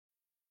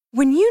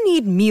When you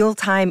need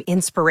mealtime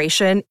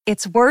inspiration,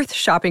 it's worth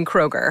shopping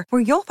Kroger,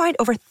 where you'll find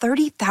over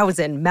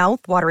 30,000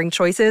 mouth-watering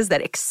choices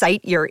that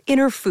excite your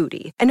inner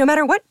foodie. And no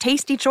matter what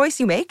tasty choice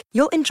you make,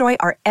 you'll enjoy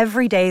our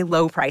everyday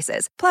low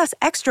prices, plus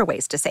extra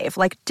ways to save,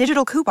 like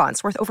digital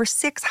coupons worth over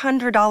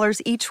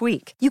 $600 each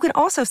week. You can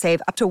also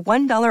save up to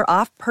 $1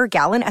 off per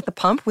gallon at the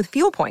pump with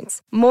fuel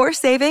points. More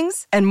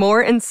savings and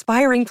more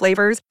inspiring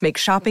flavors make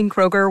shopping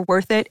Kroger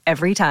worth it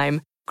every time.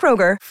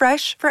 Kroger,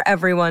 fresh for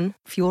everyone.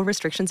 Fuel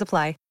restrictions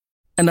apply.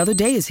 Another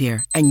day is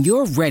here, and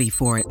you're ready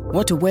for it.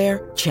 What to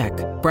wear? Check.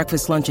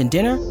 Breakfast, lunch, and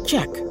dinner?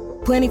 Check.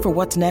 Planning for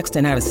what's next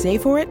and how to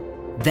save for it?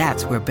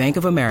 That's where Bank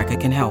of America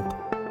can help.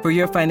 For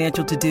your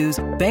financial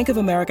to-dos, Bank of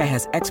America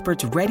has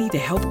experts ready to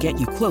help get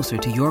you closer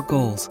to your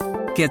goals.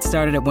 Get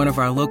started at one of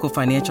our local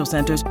financial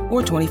centers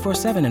or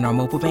 24/7 in our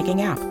mobile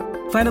banking app.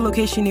 Find a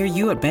location near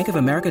you at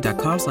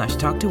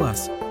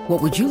bankofamerica.com/talktous.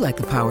 What would you like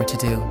the power to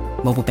do?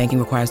 Mobile banking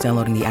requires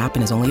downloading the app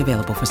and is only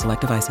available for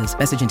select devices.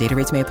 Message and data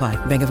rates may apply.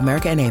 Bank of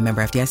America N.A.,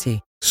 member FDIC.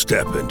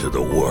 Step into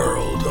the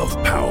world of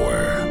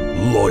power,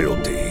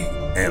 loyalty,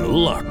 and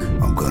luck.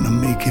 I'm gonna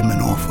make him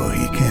an offer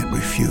he can't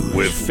refuse.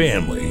 With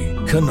family,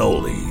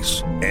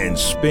 cannolis, and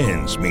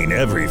spins mean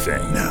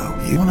everything. Now,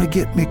 you wanna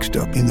get mixed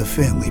up in the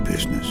family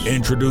business.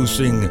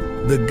 Introducing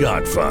The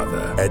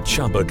Godfather at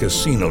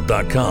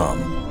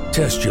ChumbaCasino.com.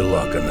 Test your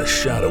luck in the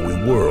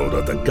shadowy world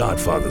of The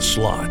Godfather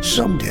slot.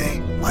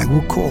 Someday, I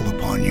will call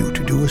upon you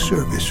to do a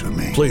service for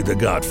me. Play The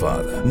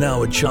Godfather,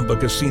 now at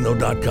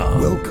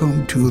ChumbaCasino.com.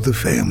 Welcome to the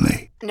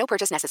family. No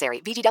purchase necessary.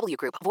 VGW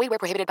Group. Void where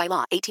prohibited by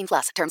law.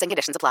 18+. Terms and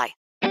conditions apply.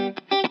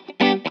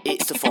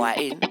 It's the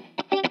fighting.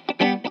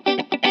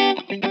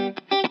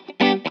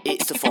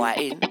 It's the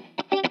fighting.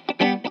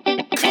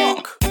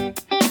 Clock.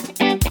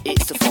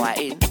 It's the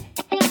fighting.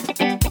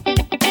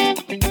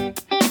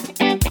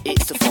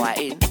 It's the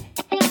fighting.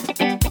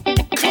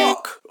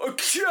 Clock.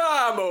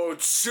 Come on,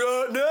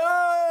 son.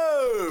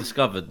 No.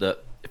 Discovered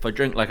that if I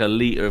drink like a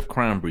litre of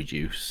cranberry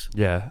juice,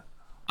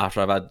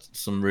 after I've had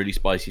some really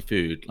spicy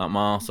food, like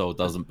my arsehole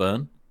doesn't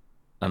burn.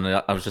 And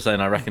I was just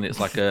saying, I reckon it's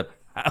like a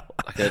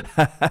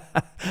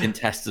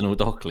intestinal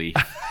dock leaf.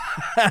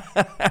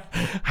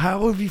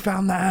 How have you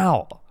found that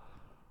out?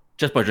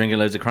 Just by drinking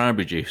loads of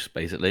cranberry juice,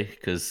 basically.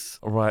 Because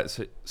right,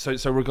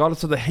 so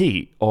regardless of the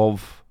heat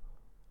of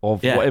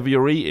whatever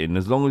you're eating,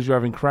 as long as you're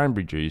having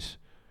cranberry juice.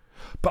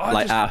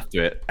 But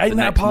after it, ain't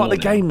that a part of the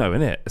game, though?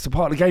 Isn't it? It's a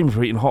part of the game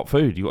for eating hot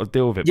food. You got to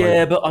deal with it.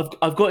 Yeah, but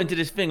I've got into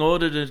this thing. I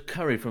ordered a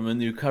curry from a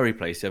new curry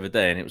place the other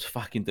day, and it was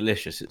fucking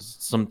delicious. It's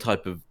some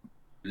type of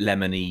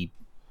lemony,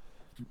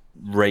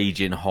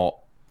 raging hot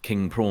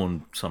king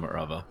prawn something or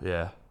other.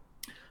 Yeah.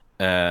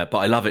 But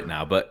I love it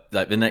now. But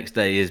like the next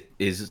day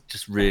is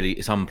just really,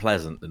 it's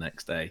unpleasant the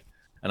next day.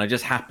 And I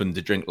just happened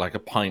to drink like a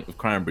pint of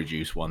cranberry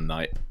juice one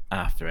night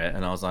after it,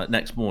 and I was like,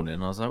 next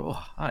morning, I was like,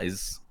 oh,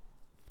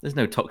 there's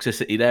no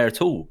toxicity there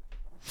at all.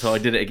 So I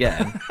did it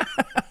again,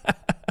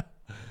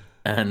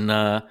 and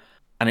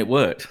it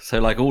worked.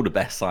 So like all the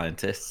best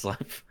scientists,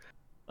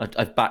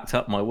 I've backed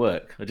up my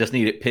work. I just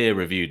need it peer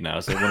reviewed now.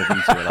 So one of you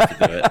two will have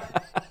to do it.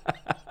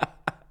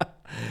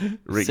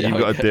 Ricky, you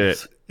got to do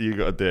it. You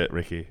got to do it,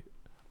 Ricky.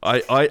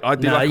 I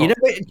do. No,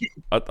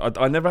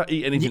 I never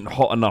eat anything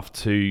hot enough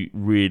to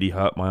really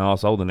hurt my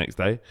arsehole the next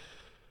day.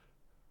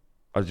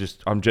 I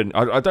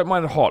don't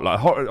mind hot. Like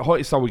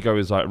hottest time we go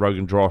is like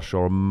Rogan Drosh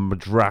or a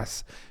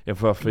Madras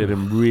if I'm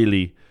feeling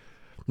really.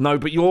 No,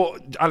 but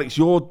Alex,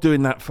 you're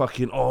doing that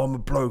fucking. Oh, I'm a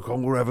bloke.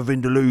 I'm gonna have a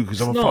Vindaloo because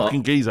I'm a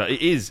fucking geezer.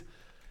 It is.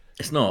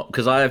 It's not,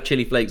 because I have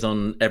chili flakes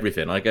on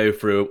everything. I go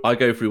through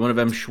one of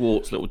them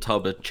Schwartz little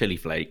tub of chili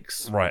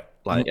flakes. Right.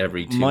 Like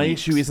every 2 weeks. My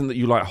issue isn't that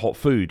you like hot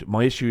food.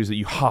 My issue is that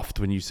you huffed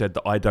when you said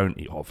that I don't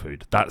eat hot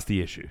food. That's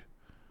the issue.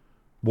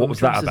 What was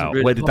that about?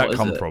 Really Where did hot, that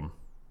come from?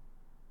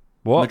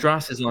 What?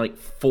 Madras is like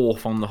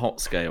 4th on the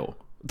hot scale.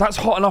 That's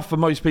hot enough for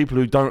most people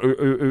who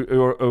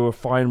are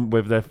fine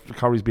with their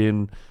curries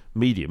being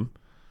medium.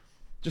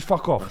 Just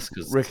fuck off,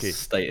 Ricky. It's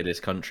the state of this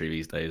country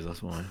these days.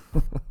 That's why.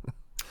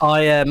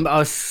 I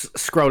was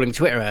scrolling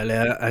Twitter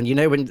earlier, and you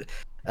know when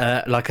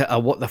like a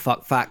what the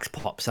fuck facts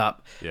pops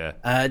up. Yeah.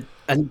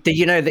 And did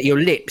you know that your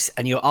lips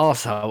and your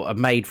arsehole are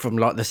made from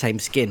like the same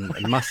skin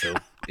and muscle?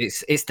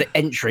 It's the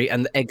entry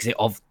and the exit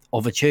of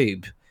a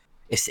tube.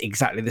 It's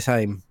exactly the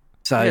same.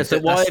 So, yeah, so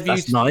why have you?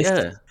 That's nice.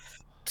 Yeah.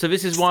 So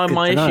this is why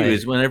my issue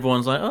is when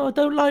everyone's like, "Oh, I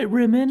don't like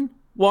rimming."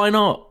 Why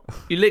not?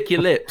 You lick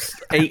your lips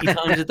 80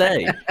 times a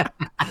day.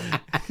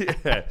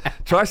 Yeah.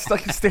 Try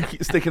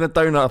sticking a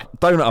donut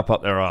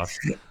up their ass.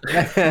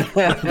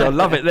 They'll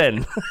love it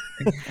then.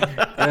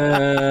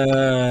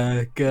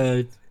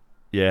 Good.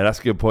 Yeah, that's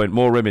a good point.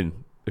 More rimming,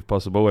 if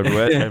possible,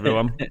 everywhere,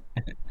 everyone.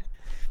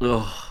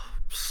 Oh,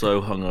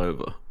 so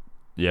hungover.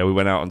 Yeah, we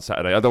went out on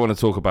Saturday. I don't want to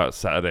talk about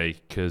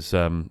Saturday because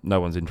no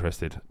one's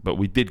interested. But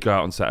we did go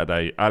out on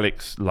Saturday.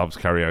 Alex loves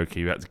karaoke.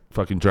 We had to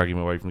fucking drag him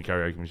away from the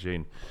karaoke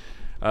machine.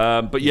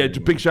 But yeah,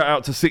 big shout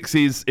out to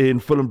Sixes in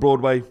Fulham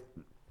Broadway.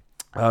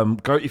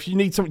 Go if you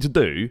need something to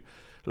do.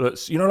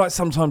 Like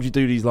sometimes you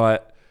do these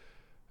like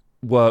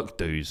work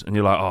dues, and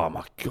you're like, oh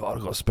my God,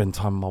 I've got to spend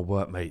time with my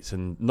workmates.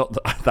 And not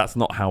that's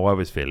not how I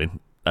was feeling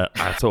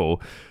at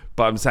all.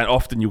 But I'm saying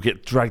often you'll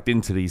get dragged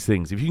into these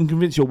things. If you can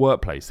convince your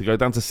workplace to go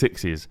down to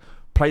sixes,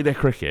 play their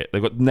cricket,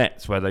 they've got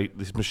nets where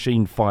this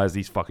machine fires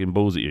these fucking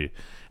balls at you,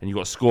 and you've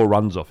got to score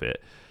runs off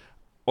it.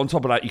 On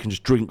top of that, you can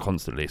just drink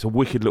constantly. It's a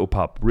wicked little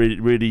pub. Really,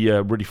 really,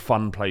 really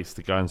fun place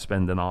to go and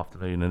spend an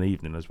afternoon and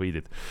evening as we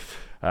did.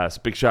 So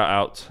big shout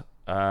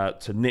out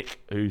to Nick,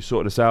 who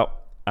sorted us out,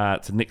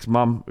 to Nick's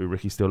mum, who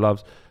Ricky still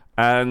loves.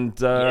 And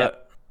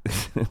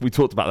we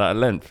talked about that at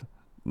length.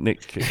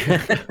 Nick,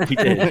 we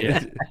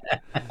did,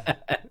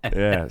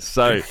 yeah.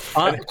 So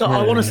I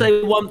want to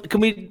say one. Can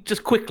we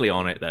just quickly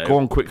on it though? Go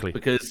on quickly,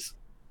 because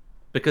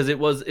it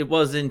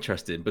was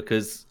interesting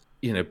because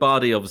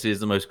Bardi obviously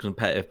is the most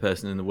competitive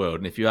person in the world,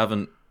 and if you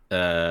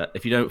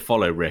don't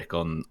follow Rick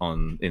on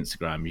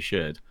Instagram, you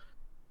should,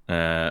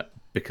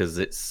 because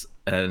it's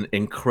an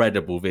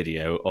incredible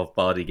video of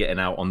Bardi getting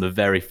out on the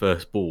very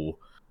first ball.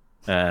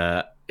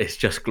 It's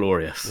just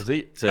glorious. So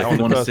if you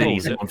want to see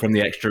someone from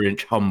the extra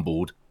inch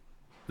humbled,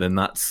 then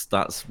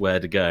that's where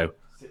to go.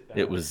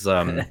 It was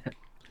a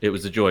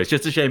joy. It's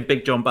just a shame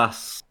Big John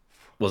Bass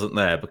wasn't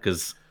there,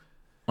 because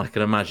I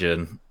can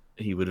imagine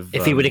he would have.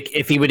 If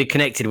he would have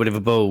connected with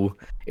a ball,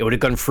 it would have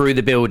gone through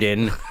the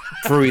building,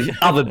 through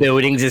other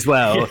buildings as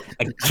well,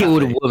 and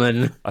killed a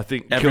woman. I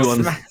think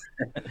everyone's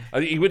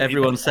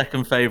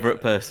second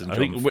favourite person.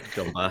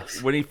 John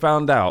Bass. When he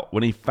found out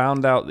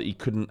that he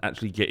couldn't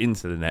actually get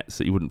into the nets,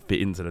 that he wouldn't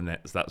fit into the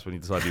nets, that's when he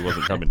decided he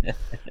wasn't coming.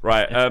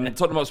 Right.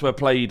 Tottenham Hotspur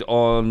played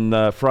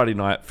on Friday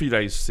night. A few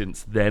days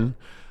since then.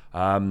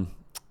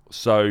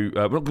 So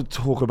we're not going to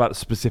talk about the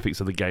specifics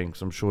of the game,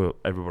 because I'm sure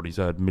everybody's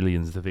heard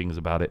millions of things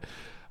about it.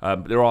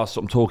 There are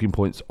some talking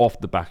points off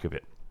the back of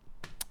it.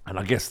 And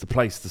I guess the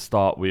place to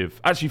start with,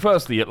 actually,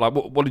 firstly, like,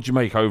 what did you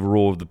make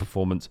overall of the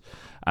performance,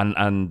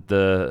 and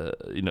the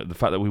the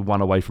fact that we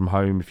won away from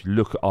home? If you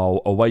look at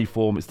our away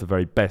form, it's the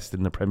very best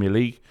in the Premier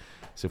League.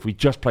 So if we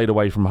just played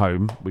away from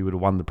home, we would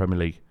have won the Premier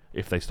League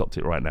if they stopped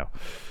it right now.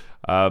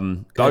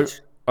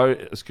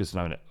 It's good to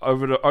know it.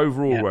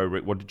 Overall,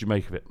 Rick, what did you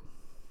make of it?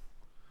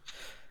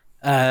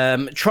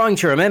 Trying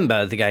to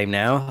remember the game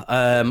now,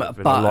 but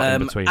a lot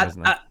in between,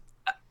 isn't there?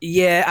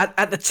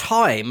 At the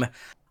time,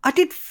 I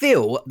did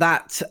feel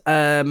that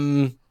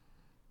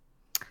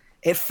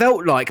it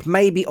felt like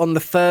maybe on the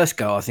first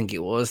goal, I think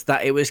it was,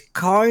 that it was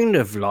kind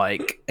of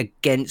like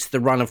against the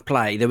run of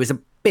play. There was a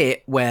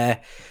bit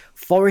where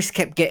Forest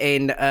kept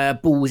getting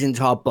balls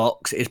into our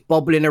box. It was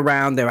bobbling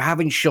around. They were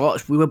having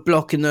shots. We were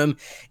blocking them.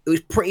 It was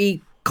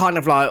pretty kind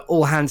of like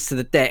all hands to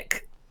the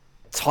deck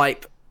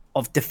type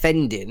of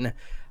defending.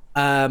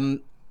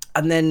 And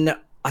then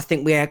I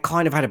think we had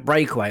kind of had a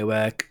breakaway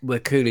where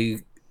Kulu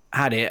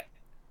had it,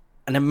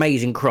 an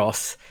amazing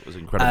cross. It was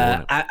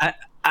incredible.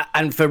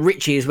 And for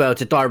Richie as well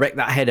to direct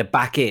that header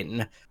back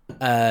in,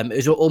 it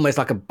was almost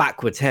like a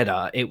backwards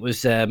header. It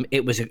was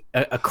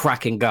a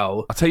cracking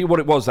goal. I'll tell you what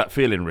it was, that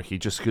feeling, Ricky,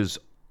 just because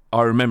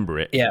I remember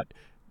it. Yeah.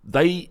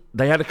 They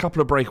had a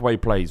couple of breakaway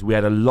plays. We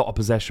had a lot of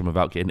possession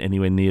without getting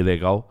anywhere near their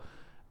goal.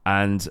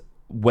 And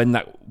when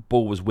that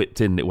ball was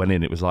whipped in, it went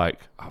in. It was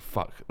like, oh,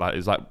 fuck. Like, it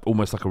was like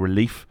almost like a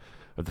relief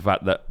of the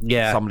fact that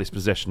somebody's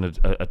possession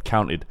had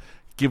counted.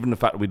 Given the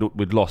fact that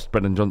we'd lost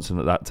Brendan Johnson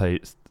at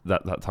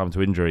that time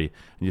to injury,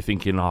 and you're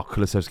thinking,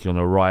 Kulusevski on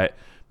the right,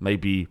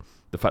 maybe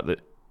the fact that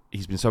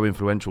he's been so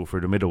influential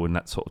through the middle in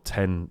that sort of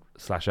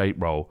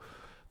 10/8 role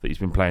that he's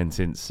been playing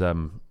since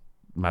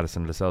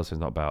Madison Lascelles is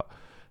not about,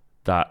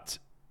 that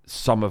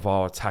some of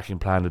our attacking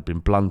plan had been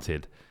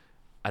blunted,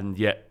 and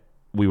yet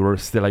we were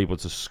still able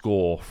to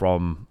score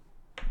from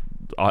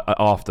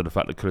after the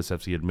fact that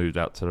Kulusevski had moved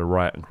out to the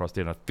right and crossed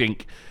in. I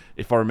think,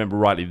 if I remember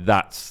rightly,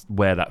 that's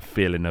where that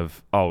feeling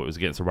of, it was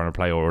against a run of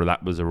play, or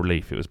that was a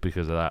relief. It was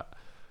because of that.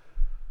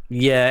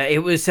 Yeah,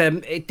 it was.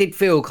 It did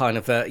feel kind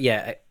of,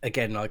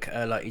 again, like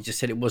you just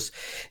said,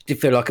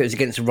 did feel like it was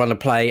against a run of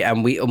play,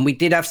 and we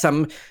did have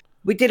some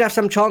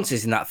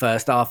chances in that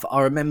first half.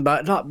 I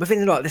remember, like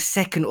within the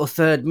second or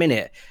third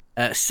minute,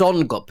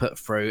 Son got put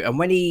through, and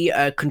when he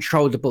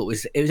controlled the ball,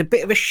 it was a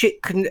bit of a shit.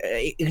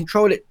 He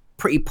controlled it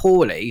pretty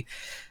poorly,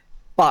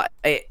 but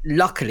it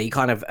luckily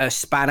kind of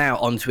span out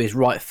onto his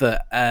right foot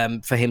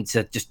for him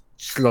to just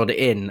slot it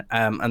in,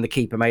 and the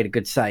keeper made a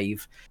good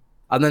save.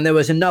 And then there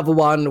was another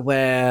one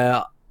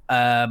where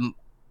I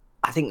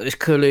think it was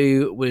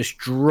Kulu was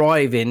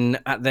driving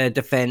at their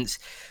defence.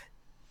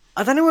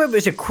 I don't know whether it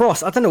was a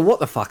cross. I don't know what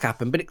the fuck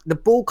happened, but the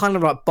ball kind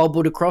of like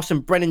bobbled across,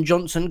 and Brennan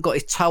Johnson got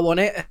his toe on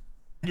it.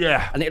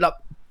 Yeah, and it like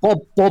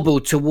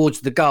bobbled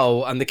towards the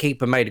goal, and the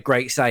keeper made a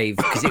great save,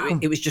 because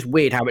it was just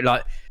weird how it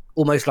like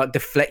almost like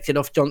deflected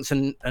off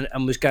Johnson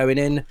and was going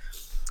in.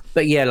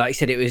 But yeah, like you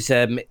said, it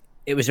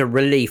was a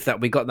relief that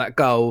we got that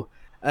goal.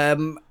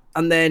 And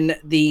then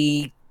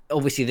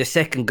obviously the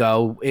second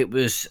goal, it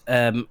was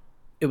a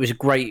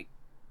great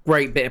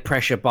bit of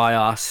pressure by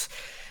us.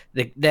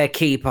 Their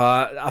keeper,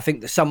 I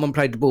think that someone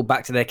played the ball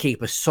back to their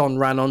keeper. Son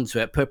ran onto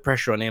it, put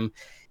pressure on him.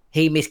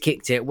 He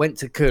miskicked it, went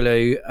to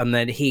Kulu, and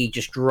then he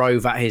just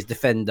drove at his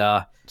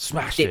defender,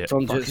 smashed dipped it,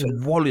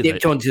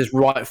 onto his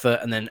right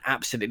foot, and then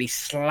absolutely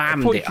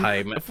slammed it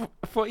home.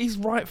 For his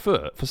right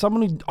foot, for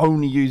someone who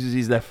only uses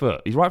his left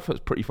foot, his right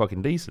foot's pretty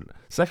fucking decent.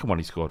 Second one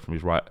he scored from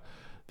his right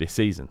this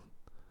season.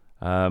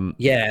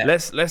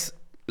 Let's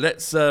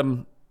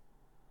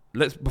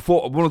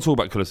before I want to talk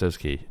about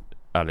Kulusevski,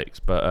 Alex,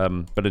 but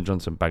Ben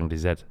Johnson banged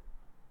his head.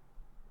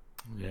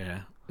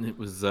 Yeah, it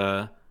was.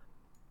 It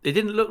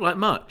didn't look like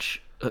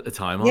much at the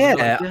time. I was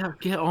like,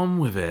 get on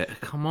with it.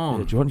 Come on.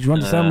 Yeah, do you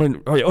understand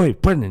when? Oh,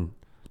 Brendan.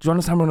 Do you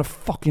understand we're in a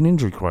fucking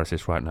injury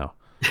crisis right now?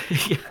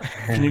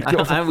 Can you get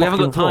off the we haven't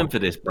got floor? time for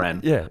this,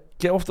 Bren. Yeah,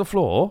 get off the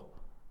floor,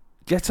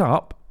 get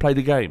up, play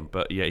the game.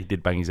 But yeah, he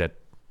did bang his head.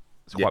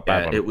 It's quite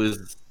bad. It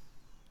was.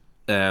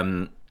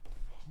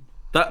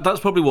 That's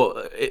probably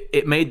what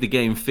it made the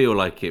game feel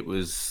like. It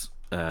was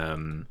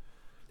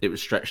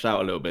stretched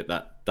out a little bit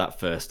that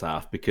first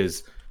half,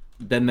 because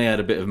then they had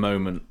a bit of a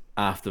moment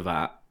after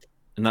that,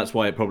 and that's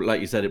why it probably, like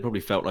you said, it probably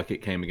felt like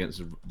it came against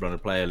the run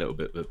of play a little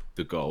bit.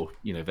 The goal,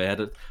 they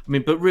had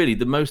but really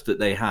the most that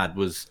they had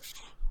was,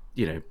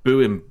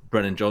 booing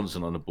Brennan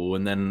Johnson on the ball,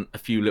 and then a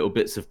few little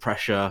bits of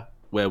pressure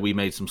where we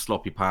made some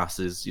sloppy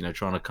passes,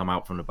 trying to come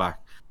out from the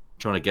back,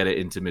 trying to get it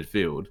into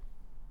midfield.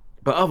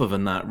 But other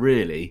than that,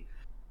 really,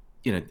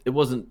 it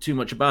wasn't too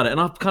much about it.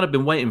 And I've kind of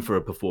been waiting for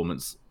a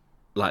performance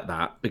like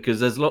that, because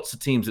there's lots of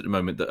teams at the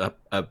moment that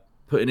are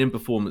putting in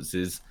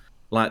performances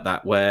like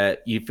that where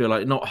you feel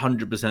like not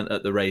 100%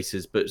 at the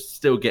races, but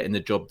still getting the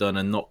job done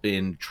and not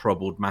being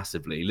troubled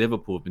massively.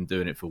 Liverpool have been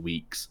doing it for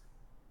weeks.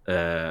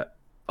 Arsenal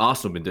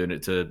have been doing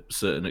it to a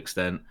certain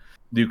extent.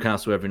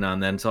 Newcastle every now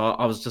and then. So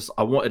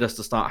I wanted us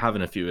to start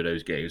having a few of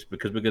those games,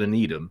 because we're going to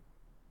need them.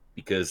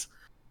 Because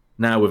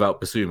now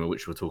without Basuma,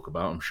 which we'll talk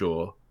about, I'm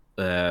sure,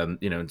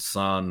 and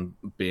Son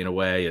being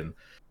away and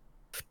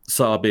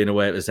Sarr being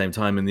away at the same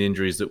time, and the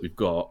injuries that we've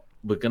got,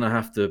 we're going to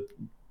have to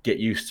get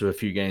used to a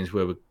few games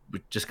where we're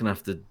just going to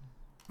have to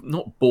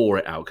not bore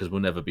it out, because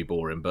we'll never be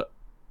boring, but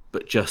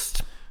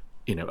just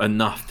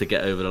enough to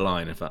get over the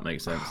line, if that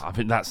makes sense. I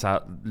think that's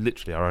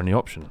literally our only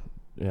option.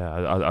 Yeah,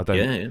 I don't.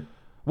 Yeah.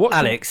 What,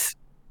 Alex,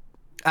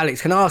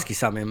 can I ask you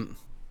something?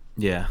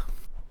 Yeah.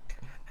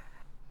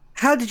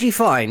 How did you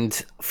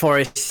find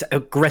Forest's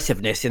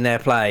aggressiveness in their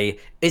play?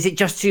 Is it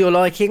just to your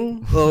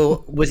liking,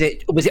 or was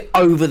it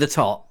over the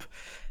top?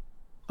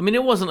 I mean,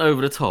 it wasn't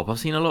over the top. I've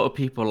seen a lot of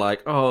people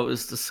like, oh, it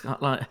was just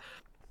like.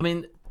 I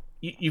mean,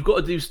 you've got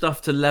to do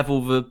stuff to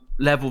level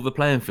the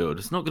playing field.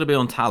 It's not going to be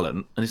on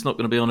talent, and it's not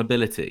going to be on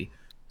ability.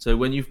 So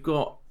when you've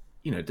got,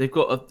 they've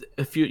got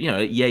a few,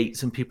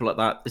 Yates and people like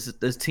that.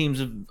 There's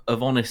teams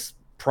of honest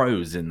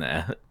pros in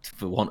there,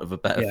 for want of a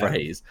better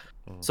phrase.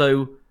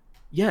 So.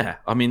 Yeah,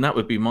 I mean, that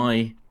would be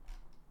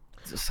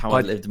just how I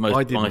lived most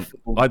of my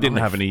football I didn't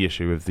life. have any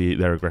issue with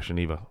their aggression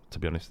either, to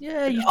be honest.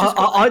 Yeah,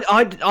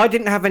 I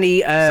didn't have any.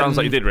 Sounds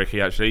like you did,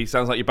 Ricky. Actually,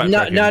 sounds like you're back.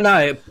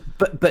 No,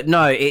 but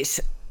no, it's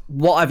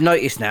what I've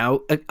noticed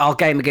now. Our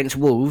game against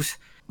Wolves,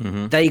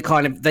 they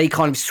kind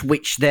of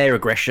switched their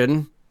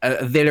aggression.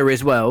 Villa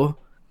as well,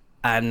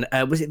 and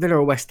was it Villa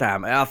or West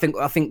Ham? I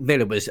think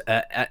Villa was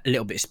a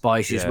little bit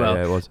spicy as well.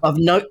 Yeah, it was.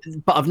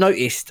 But I've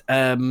noticed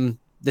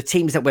the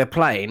teams that we're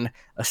playing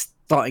are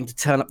starting to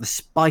turn up the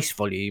spice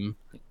volume.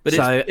 But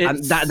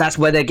that's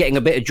where they're getting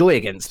a bit of joy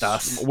against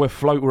us. We're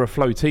a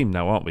flow team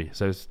now, aren't we?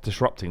 So it's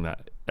disrupting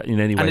that in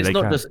any way they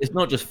can. It's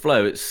not just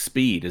flow; it's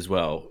speed as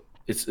well.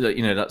 It's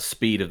that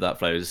speed of that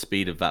flow, the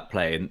speed of that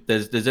play, and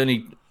there's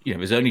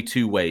only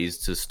two ways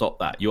to stop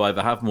that. You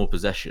either have more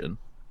possession,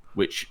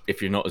 which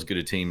if you're not as good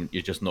a team,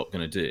 you're just not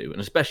going to do, and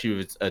especially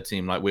with a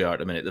team like we are at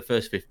the minute, the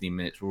first 15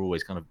 minutes we're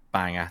always kind of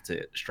bang at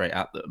it, straight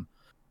at them.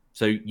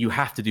 So you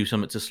have to do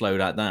something to slow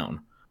that down.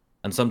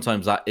 And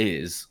sometimes that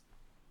is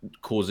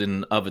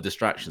causing other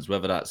distractions,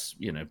 whether that's,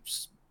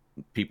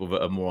 people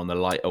that are more on the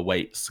lighter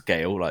weight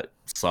scale, like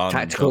Son,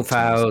 tactical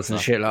fouls and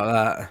shit like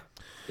that.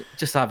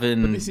 Just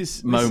having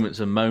moments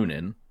of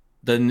moaning,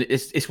 then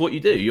it's what you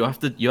do. You have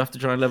to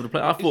try and level the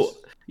play. I thought,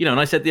 and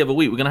I said the other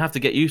week, we're going to have to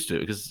get used to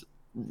it, because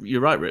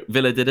you're right, Rick.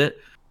 Villa did it.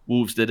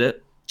 Wolves did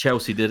it.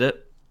 Chelsea did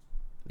it.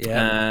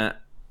 Yeah.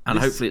 And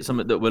hopefully it's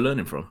something that we're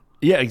learning from.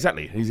 Yeah,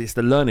 exactly. It's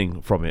the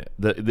learning from it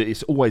that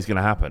it's always going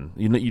to happen.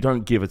 You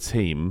don't give a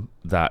team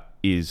that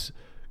is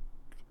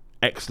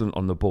excellent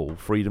on the ball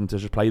freedom to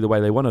just play the way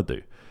they want to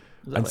do,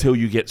 until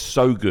you get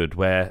so good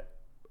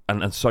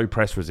and so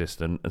press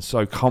resistant and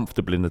so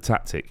comfortable in the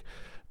tactic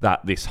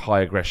that this high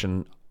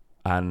aggression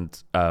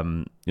and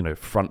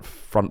front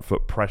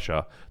foot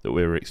pressure that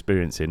we're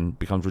experiencing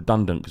becomes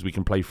redundant, because we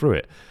can play through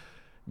it.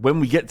 When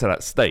we get to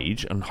that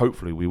stage, and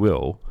hopefully we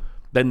will,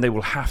 then they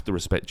will have to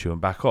respect you and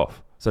back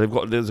off. So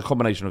there's a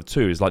combination of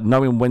two. It's like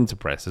knowing when to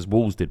press, as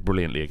Wolves did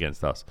brilliantly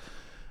against us,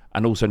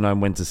 and also knowing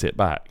when to sit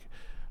back.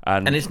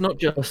 And it's not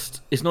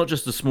just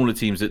the smaller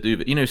teams that do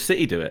it.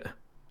 City do it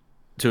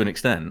to an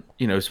extent.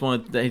 It's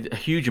a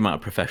huge amount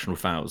of professional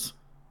fouls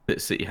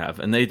that City have,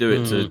 and they do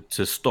it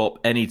to stop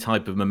any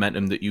type of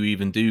momentum that you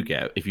even do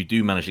get. If you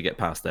do manage to get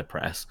past their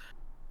press,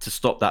 to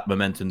stop that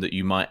momentum that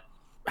you might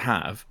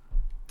have,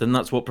 then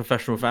that's what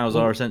professional fouls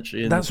are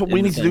essentially. That's what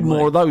we need to do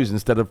more of those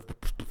instead of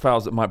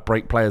fouls that might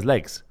break players'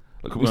 legs.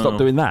 Like, can we stop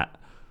doing that?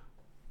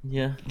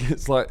 Yeah.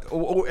 It's like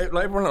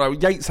everyone.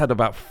 Like, Yates had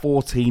about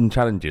 14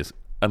 challenges,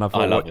 and I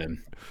thought, I love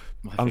him.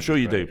 I'm sure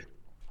you do.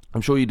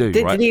 I'm sure you do.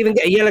 Did he even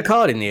get a yellow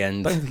card in the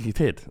end? I don't think he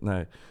did.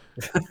 No.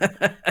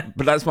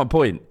 But that's my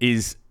point.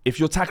 Is if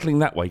you're tackling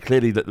that way,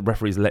 clearly that the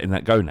referee's letting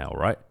that go now,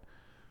 right?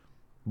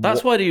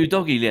 That's why the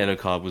Udogie yellow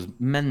card was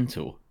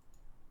mental.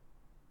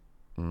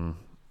 There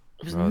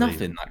was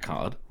nothing that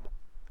card.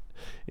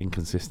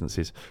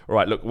 Inconsistencies. All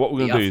right, look, what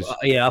we're going to do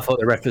is... I thought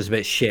the ref was a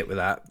bit shit with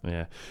that.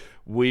 Yeah.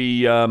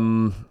 We've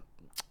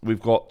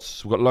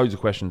got loads of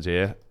questions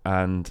here,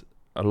 and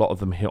a lot of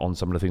them hit on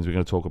some of the things we're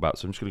going to talk about,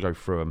 so I'm just going to go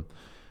through them.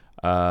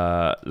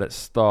 Let's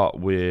start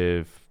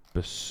with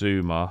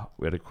Basuma.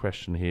 We had a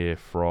question here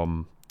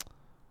from...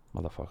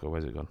 Motherfucker,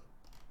 where's it gone?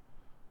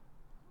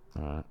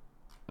 All right.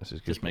 This is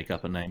good. Just make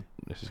up a name.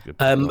 This is good.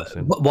 What I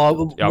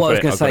was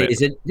going to say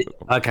is it...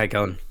 Okay,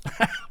 go on.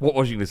 What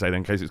was you going to say then,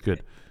 in case it's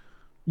good?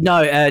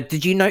 No,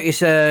 did you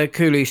notice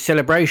Kulu's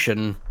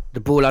celebration?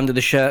 The ball under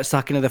the shirt,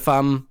 sucking of the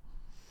thumb,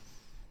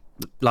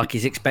 like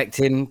he's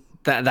expecting.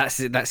 That's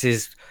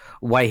his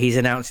way he's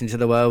announcing to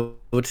the world.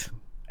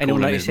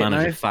 Anyone notice it?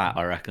 Manager fat,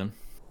 I reckon.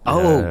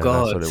 Oh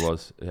God, that's what it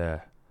was.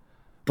 Yeah.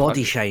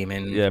 Body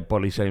shaming. Yeah,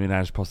 body shaming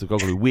Ange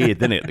Postecoglou. Weird,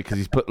 isn't it? Because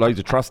he's put loads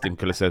of trust in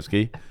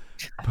Kulusevski.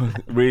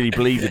 Really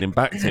believed in him,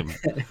 backed him.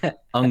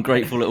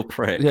 Ungrateful little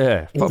prick.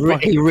 Yeah.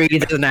 He really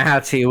doesn't know how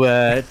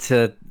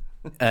to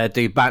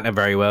do banter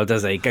very well,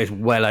 does he? He goes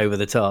well over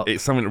the top.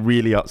 It's something that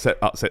really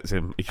upsets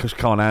him. He just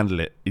can't handle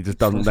it. He just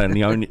doesn't. Then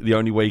the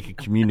only way he can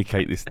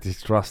communicate this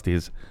distrust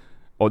is,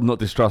 or not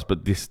distrust,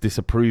 but this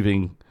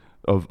disapproving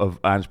of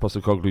Ange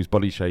Postecoglou's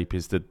body shape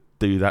is to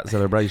do that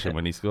celebration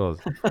when he scores.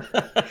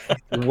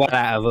 Well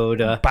out of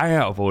order. Bang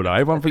out of order.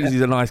 Everyone thinks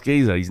he's a nice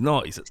geezer. He's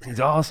not. He's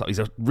arsehole. He's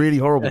a really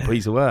horrible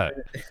piece of work.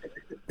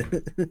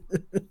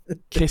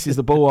 Kisses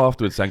the ball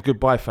afterwards, saying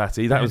goodbye,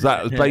 fatty. That was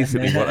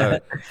basically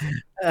what.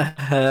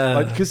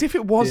 Because if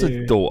it was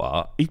a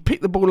daughter, he'd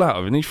pick the ball out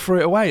of it and he threw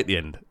it away at the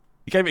end.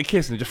 He gave it a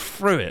kiss and he just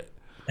threw it.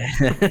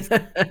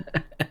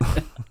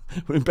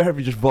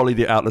 Invariably just volleyed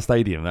it out the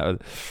stadium.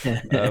 That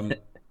was.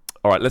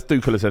 All right, let's do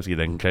Kulusevski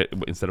then, okay,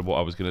 instead of what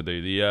I was going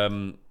to do.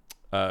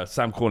 The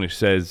Sam Cornish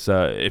says,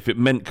 if it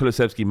meant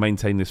Kulusevski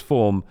maintained this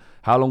form,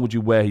 how long would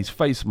you wear his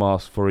face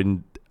mask for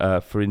in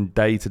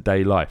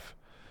day-to-day life?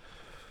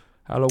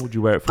 How long would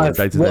you wear it for in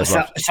day-to-day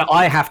life? So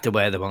I have to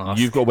wear the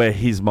mask. You've got to wear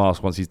his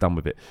mask once he's done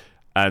with it.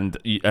 And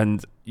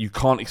you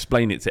can't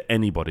explain it to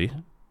anybody.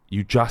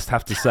 You just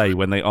have to say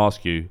when they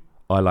ask you,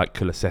 I like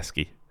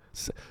Kulusevski.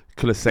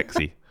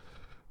 Kulusevski.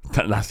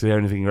 That's the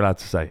only thing you're allowed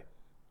to say.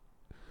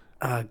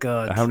 Oh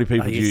God! How many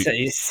people do you?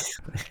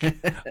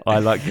 I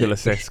like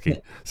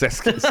Kulusevski.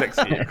 Sexy,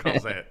 I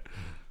can't say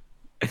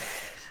it.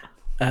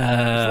 What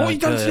have you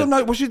done to your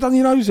nose? What's you done to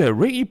your nose there,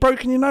 Rick? You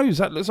broken your nose.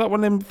 That looks like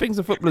one of them things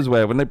the footballers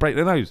wear when they break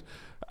their nose.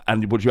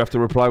 And what do you have to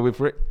reply with,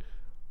 Rick?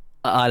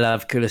 I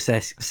love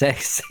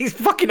Kulusevski. It's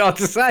fucking hard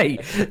to say.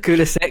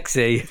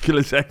 Kulusevski.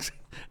 Kulusevski.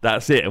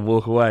 That's it, and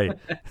walk away.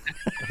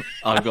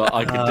 I could do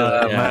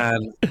it. Yeah.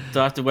 Man. Do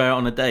I have to wear it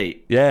on a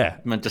date? Yeah.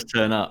 Man, just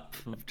turn up.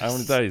 How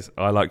many days?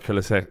 I like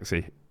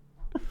Kulusevski.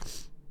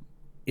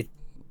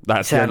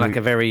 That sounds like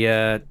a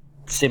very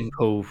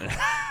simple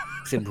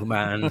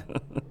man.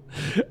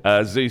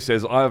 Zeus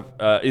says,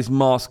 is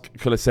Mask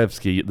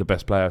Kulusevski the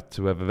best player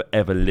to have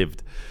ever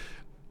lived?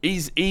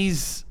 He's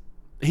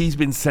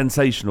been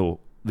sensational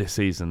this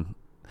season.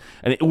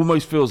 And it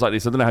almost feels like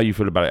this. I don't know how you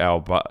feel about it, Al,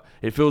 but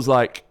it feels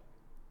like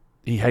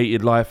he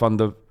hated life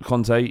under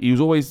Conte. He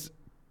was always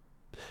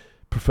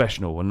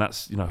professional, and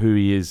that's who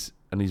he is,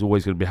 and he's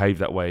always going to behave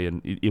that way,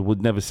 and he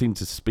would never seem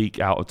to speak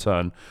out of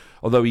turn.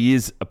 Although he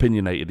is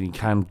opinionated and he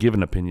can give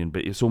an opinion,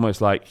 but it's almost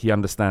like he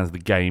understands the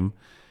game,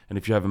 and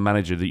if you have a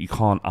manager that you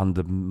can't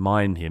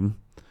undermine him,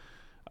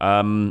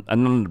 and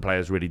none of the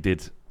players really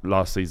did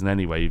last season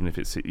anyway, even if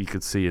you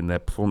could see in their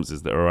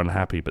performances that are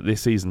unhappy. But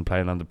this season,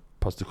 playing under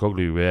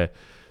Postecoglou, where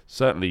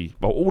certainly,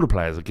 all the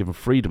players are given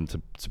freedom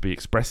to be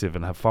expressive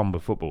and have fun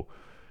with football.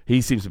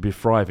 He seems to be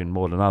thriving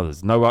more than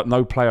others.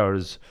 No player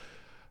has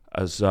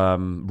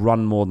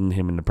run more than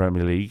him in the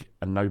Premier League,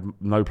 and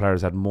no player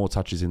has had more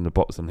touches in the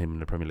box than him in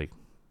the Premier League.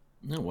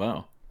 Oh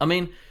wow! I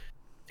mean,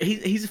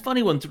 he's a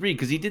funny one to read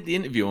because he did the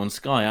interview on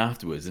Sky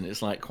afterwards, and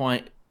it's like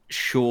quite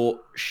short,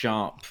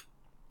 sharp.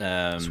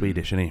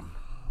 Swedish, isn't he?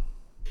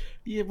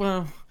 Yeah,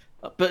 well.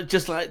 But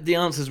just like the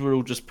answers were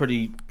all just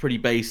pretty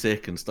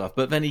basic and stuff.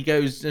 But then he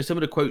goes, some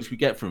of the quotes we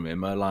get from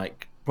him are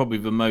like probably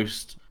the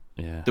most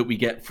that we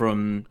get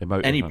from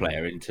any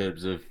player in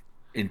terms of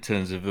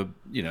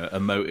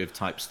emotive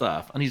type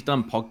stuff. And he's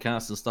done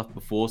podcasts and stuff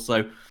before,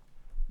 so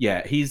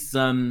yeah, he's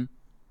you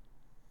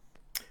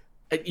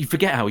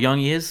forget how young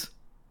he is.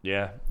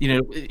 Yeah,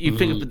 you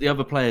think of the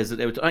other players that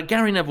they were like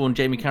Gary Neville and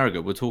Jamie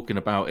Carragher were talking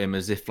about him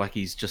as if like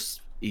he's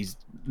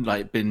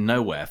like been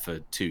nowhere for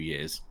 2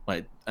 years,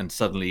 like, and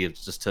suddenly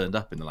it's just turned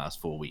up in the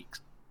last 4 weeks,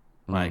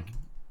 like,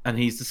 and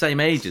he's the same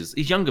age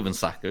he's younger than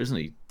Saka, isn't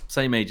he?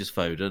 Same age as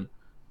Foden,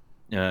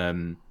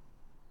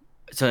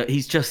 So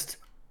he's just,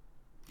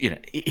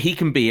 he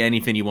can be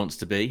anything he wants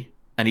to be,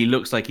 and he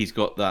looks like he's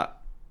got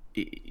that,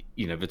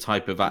 the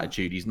type of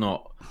attitude.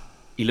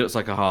 He looks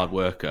like a hard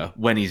worker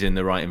when he's in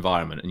the right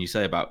environment. And you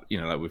say about,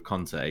 like with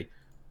Conte,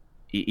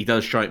 he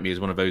does strike me as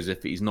one of those,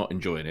 if he's not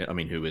enjoying it. I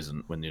mean, who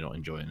isn't when you're not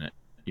enjoying it?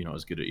 You're not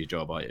as good at your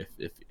job, are you,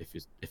 if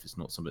it's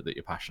not something that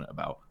you're passionate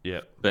about.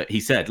 Yeah. But he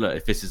said,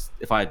 look,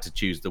 if I had to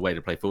choose the way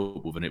to play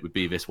football, then it would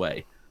be this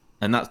way.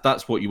 And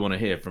that's what you want to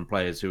hear from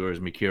players who are as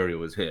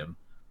mercurial as him,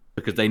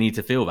 because they need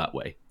to feel that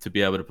way to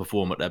be able to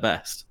perform at their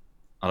best.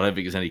 I don't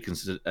think it's any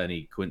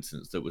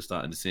coincidence that we're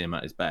starting to see him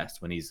at his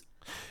best when he's,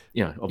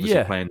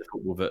 obviously playing the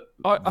football that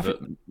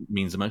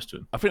means the most to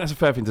him. I think that's a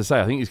fair thing to say.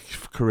 I think his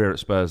career at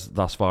Spurs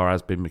thus far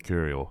has been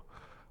mercurial,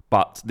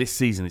 but this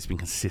season it's been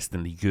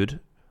consistently good.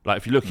 Like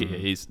if you look at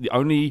it, it's the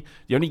only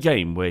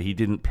game where he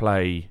didn't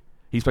play.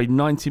 He's played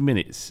 90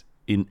 minutes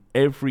in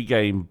every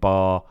game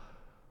bar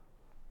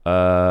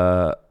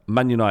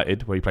Man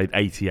United, where he played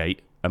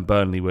 88, and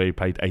Burnley, where he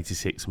played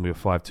 86, and we were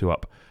 5-2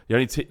 up.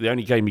 The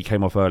only game he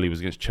came off early was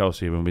against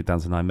Chelsea when we were down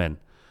to 9 men.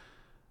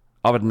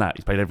 Other than that,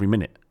 he's played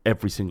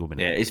every single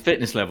minute. Yeah, his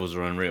fitness levels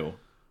are unreal.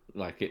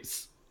 Like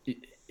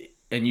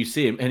and you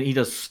see him, and he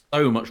does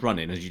so much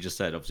running, as you just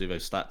said. Obviously,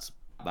 those stats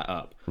back that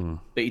up,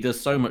 but he does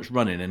so much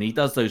running, and he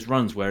does those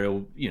runs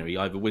where he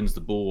either wins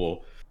the ball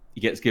or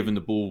he gets given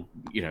the ball,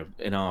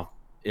 in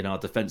our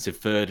defensive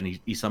third, and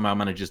he somehow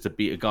manages to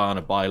beat a guy on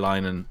a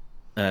byline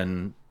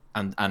and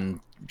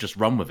just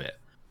run with it.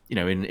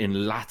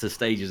 In latter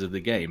stages of the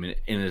game,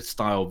 in a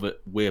style that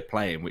we're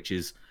playing, which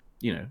is,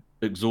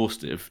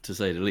 exhaustive to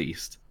say the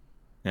least.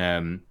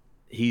 Him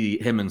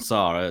and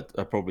Sarr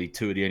are probably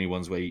two of the only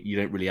ones where you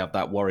don't really have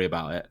that worry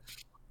about it.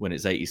 When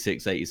it's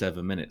 86,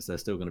 87 minutes, they're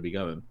still going to be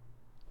going.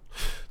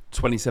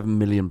 £27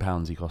 million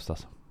he cost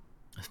us.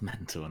 That's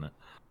mental, isn't it?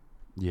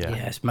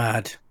 Yeah, it's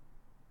mad.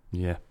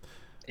 Yeah,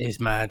 it is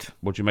mad.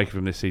 What do you make of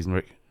him this season,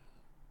 Rick?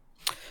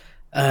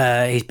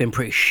 He's been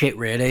pretty shit,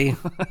 really.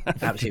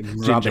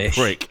 Absolute rubbish.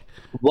 Prick.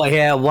 Well,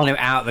 yeah, I want him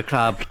out of the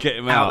club. Get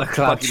him out of the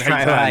club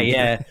straight away.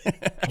 Yeah.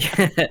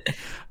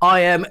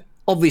 I am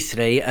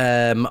obviously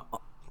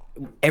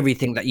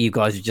everything that you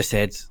guys have just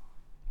said.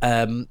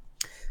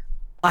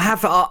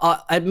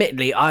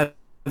 Admittedly, I've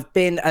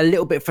been a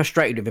little bit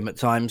frustrated with him at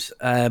times.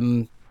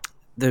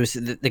 There was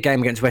the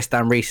game against West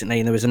Ham recently,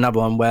 and there was another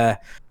one where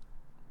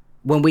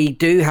when we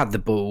do have the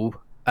ball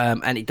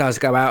and it does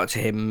go out to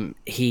him,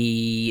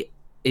 he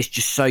is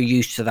just so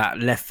used to that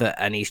left foot,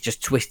 and he's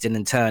just twisting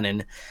and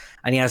turning,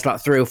 and he has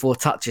like 3 or 4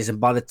 touches, and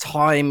by the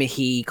time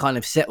he kind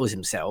of settles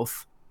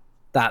himself,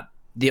 that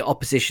the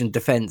opposition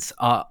defence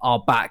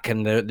are back,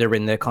 and they're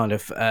in their kind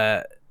of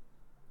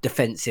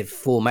defensive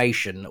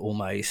formation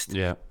almost.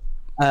 Yeah.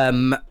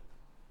 And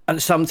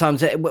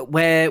sometimes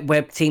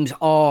where teams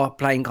are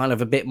playing kind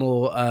of a bit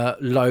more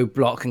low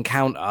block and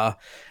counter,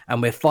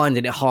 and we're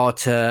finding it hard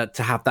to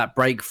have that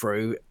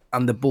breakthrough,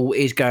 and the ball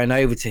is going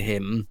over to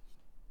him,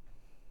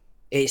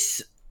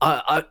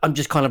 I'm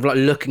just kind of like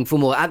looking for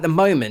more. At the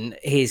moment,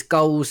 his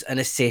goals and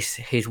assists,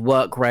 his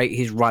work rate,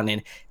 his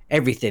running,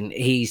 everything,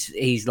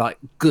 he's like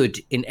good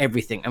in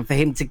everything. And for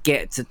him to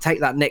take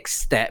that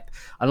next step,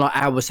 and like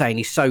Al was saying,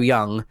 he's so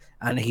young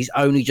and he's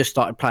only just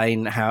started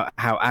playing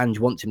how Ange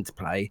wants him to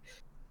play.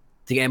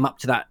 To get him up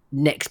to that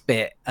next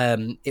bit,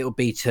 it will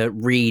be to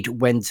read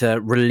when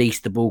to release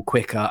the ball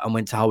quicker and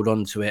when to hold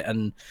on to it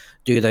and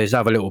do those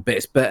other little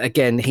bits. But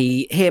again,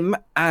 him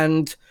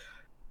and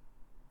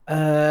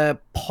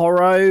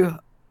Porro,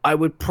 I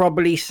would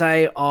probably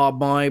say, are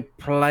my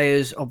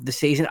players of the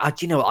season. Do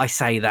you know what, I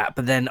say that,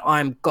 but then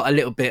I'm got a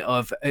little bit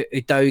of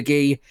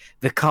Udogie,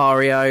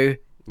 Vicario.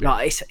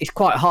 Like it's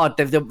quite hard.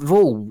 They've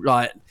all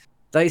like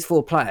those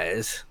 4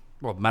 players.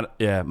 Well,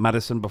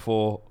 Maddison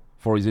before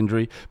his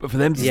injury, but for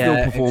them to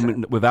still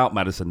perform without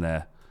Maddison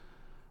there,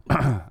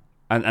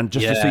 and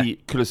just to see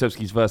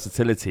Kulusevski's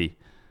versatility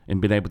in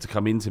being able to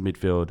come into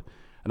midfield.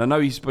 And I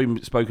know he's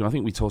been spoken, I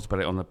think we talked about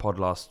it on the pod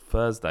last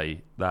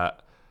Thursday,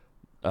 that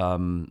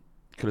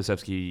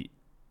Kulusevski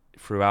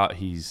throughout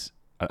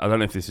I don't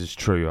know if this is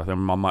true, I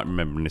might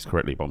remember this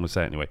correctly, but I'm going to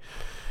say it anyway,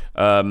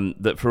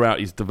 that throughout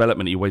his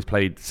development he always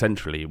played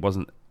centrally. It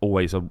wasn't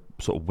always a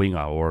sort of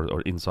winger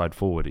or inside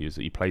forward.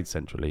 He played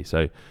centrally.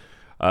 So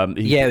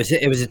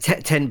it was a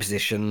 10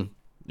 position.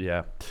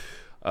 Yeah.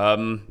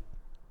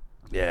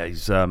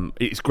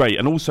 It's great.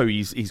 And also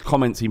his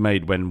comments he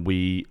made when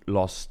we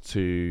lost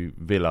to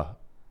Villa,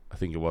 I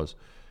think it was,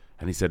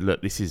 and he said,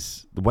 look, this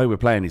is the way we're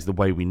playing, is the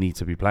way we need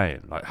to be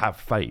playing. Like, have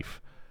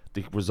faith.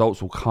 The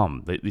results will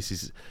come. This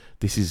is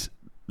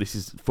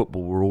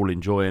football we're all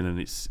enjoying, and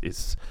it's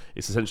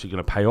essentially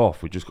going to pay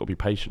off. We've just got to be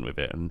patient with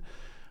it.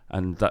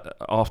 And that,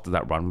 after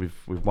that run,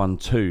 we've won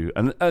 2.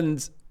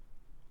 And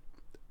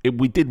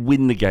we did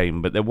win the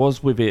game, but there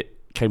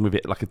came with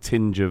it like a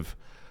tinge of,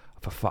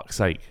 for fuck's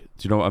sake.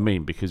 Do you know what I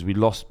mean? Because we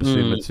lost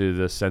Basuma to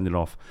the sending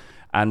off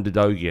and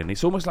Udogie, and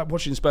it's almost like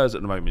watching Spurs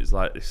at the moment. It's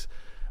like this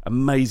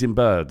amazing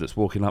bird that's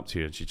walking up to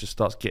you, and she just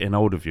starts getting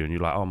hold of you, and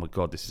you're like, oh my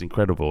god, this is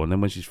incredible. And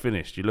then when she's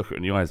finished, you look at her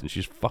in the eyes, and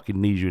she just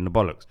fucking knees you in the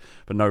bollocks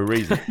for no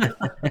reason.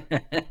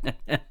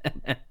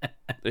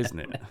 isn't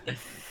it?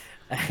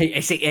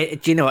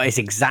 Do you know what? It's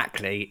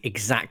exactly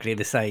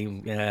the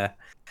same. Yeah.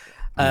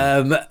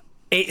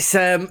 It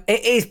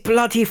is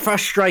bloody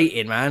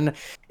frustrating, man.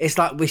 It's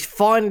like we're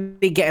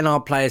finally getting our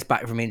players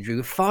back from injury.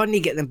 We're finally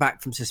getting them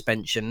back from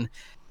suspension.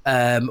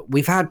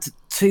 We've had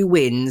 2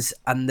 wins,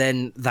 and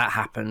then that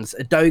happens.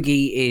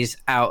 Udogie is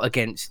out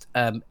against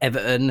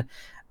Everton,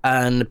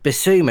 and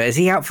Bissouma, is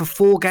he out for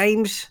 4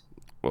 games?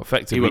 Well,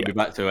 effectively, he won't be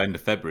back to end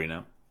of February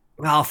now.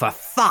 Oh, for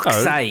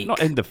fuck's sake!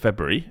 Not end of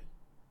February.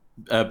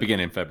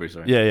 Beginning of February,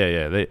 sorry.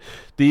 Yeah.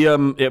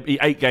 The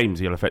 8 games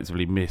he'll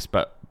effectively miss,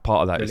 but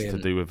part of that is to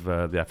do with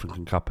the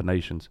African Cup of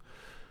Nations.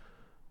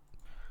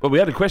 Well, we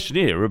had a question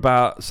here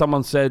about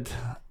someone said,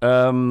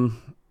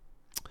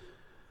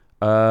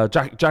 Jackie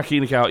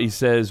Nicout, he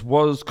says,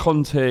 was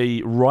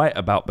Conte right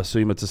about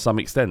Bissouma to some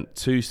extent?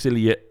 2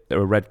 silly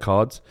red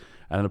cards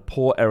and a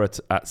poor error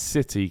at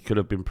City could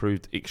have been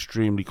proved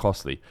extremely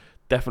costly.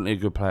 Definitely a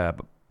good player,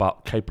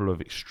 but capable of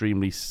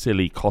extremely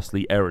silly,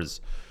 costly errors.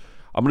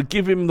 I'm going to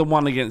give him the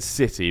one against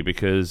City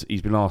because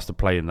he's been asked to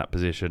play in that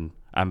position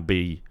and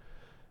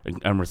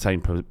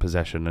retain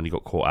possession, and he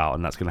got caught out,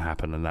 and that's going to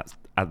happen, and that's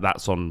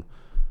on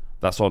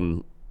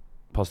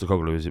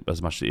Postecoglou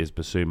as much as it is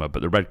Bissouma.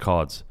 But the red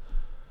cards,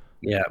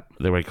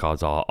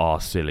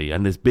 are silly,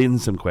 and there's been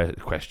some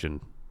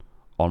question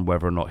on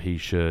whether or not that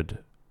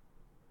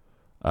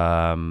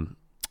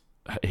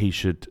we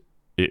should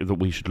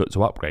look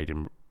to upgrade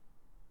him.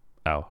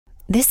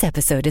 This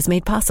episode is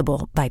made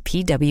possible by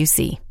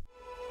PwC.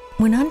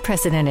 When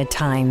unprecedented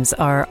times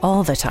are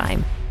all the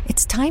time,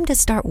 it's time to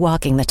start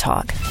walking the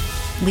talk.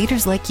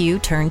 Leaders like you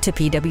turn to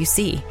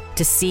PwC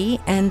to see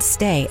and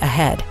stay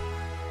ahead.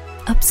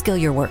 Upskill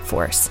your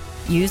workforce,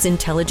 use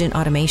intelligent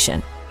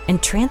automation,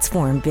 and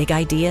transform big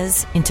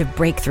ideas into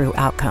breakthrough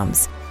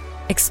outcomes.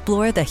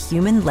 Explore the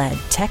human-led,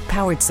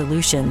 tech-powered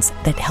solutions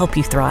that help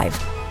you thrive.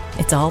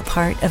 It's all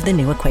part of The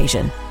New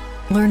Equation.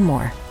 Learn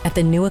more at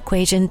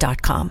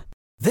thenewequation.com.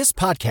 This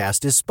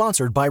podcast is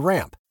sponsored by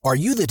Ramp. Are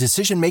you the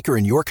decision maker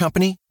in your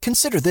company?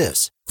 Consider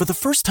this. For the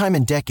first time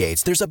in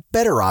decades, there's a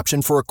better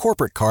option for a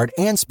corporate card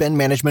and spend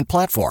management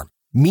platform.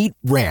 Meet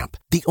Ramp,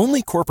 the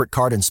only corporate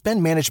card and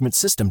spend management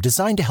system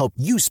designed to help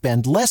you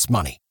spend less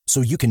money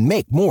so you can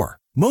make more.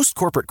 Most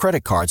corporate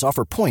credit cards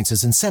offer points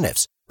as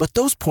incentives, but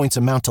those points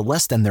amount to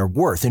less than their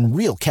worth in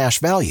real cash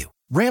value.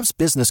 Ramp's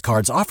business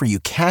cards offer you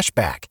cash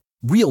back,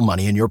 real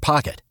money in your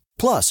pocket.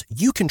 Plus,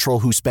 you control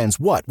who spends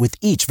what with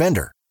each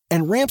vendor.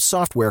 And Ramp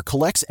software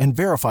collects and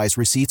verifies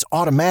receipts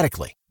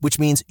automatically, which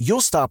means you'll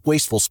stop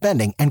wasteful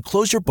spending and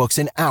close your books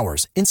in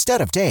hours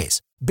instead of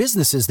days.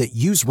 Businesses that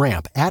use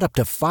Ramp add up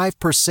to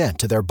 5%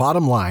 to their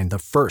bottom line the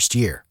first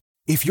year.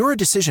 If you're a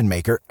decision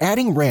maker,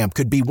 adding Ramp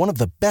could be one of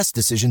the best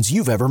decisions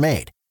you've ever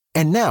made.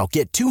 And now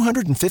get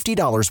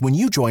 $250 when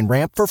you join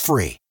Ramp for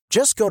free.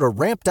 Just go to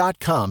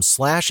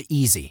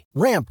ramp.com/easy.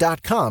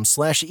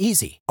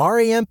 Ramp.com/easy.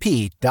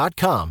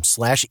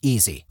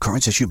 RAMP.com/easy.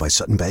 Cards issued by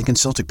Sutton Bank and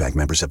Celtic Bank,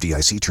 members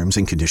FDIC. Terms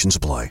and conditions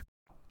apply.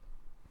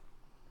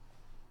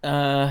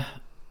 Yeah,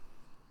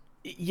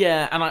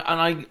 and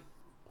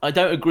I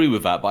don't agree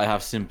with that, but I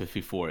have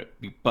sympathy for it.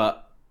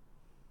 But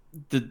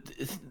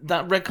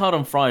that red card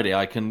on Friday,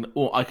 I can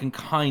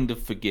kind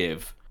of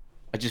forgive.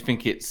 I just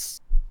think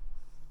it's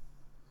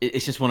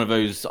just one of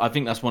those. I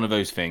think that's one of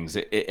those things.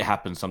 It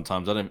happens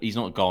sometimes. He's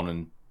not gone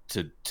and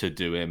to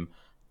do him.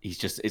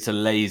 It's a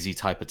lazy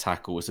type of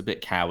tackle. It's a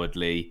bit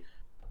cowardly.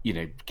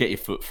 Get your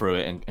foot through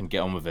it and get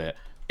on with it.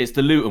 It's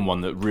the Luton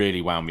one that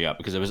really wound me up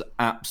because there was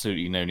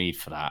absolutely no need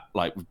for that.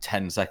 Like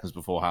 10 seconds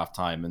before half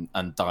time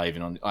and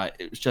diving on.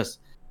 It was just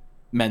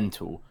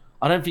mental.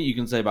 I don't think you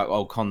can say about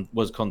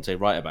was Conte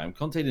right about him.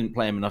 Conte didn't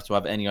play him enough to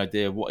have any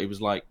idea what he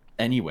was like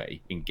anyway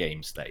in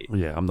game state.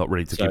 Yeah, I'm not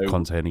ready to give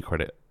Conte any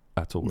credit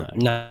at all. No.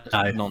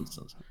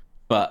 Nonsense.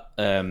 But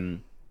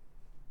there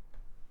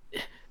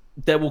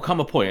will come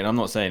a point, and I'm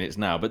not saying it's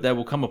now, but there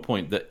will come a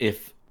point that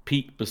if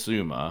peak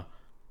Bissouma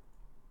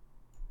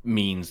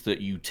means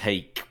that you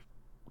take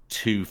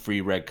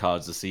 2-3 red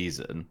cards a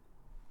season,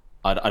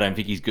 I don't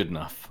think he's good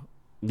enough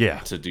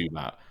to do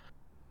that.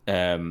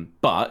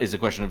 But it's a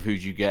question of who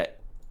do you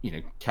get.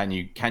 Can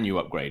you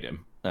upgrade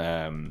him?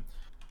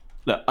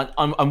 Look,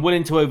 I'm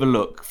willing to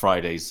overlook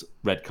Friday's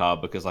red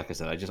card because, like I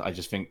said,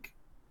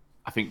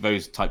 I think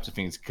those types of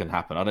things can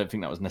happen. I don't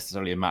think that was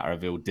necessarily a matter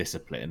of ill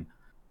discipline.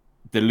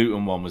 The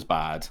Luton one was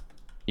bad.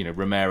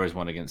 Romero's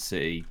one against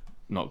City,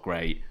 not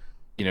great.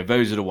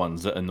 Those are the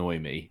ones that annoy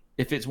me.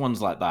 If it's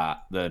ones like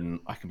that,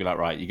 then I can be like,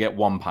 right, you get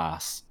one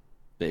pass.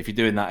 But if you're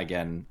doing that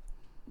again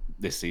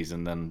this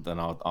season, then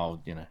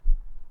I'll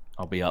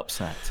be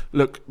upset.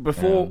 Look,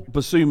 before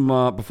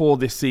Bissouma, before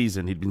this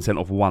season, he'd been sent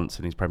off once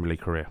in his Premier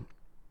League career.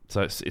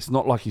 So it's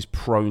not like he's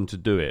prone to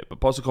do it. But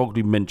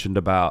Postecoglou mentioned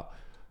about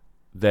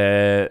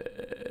the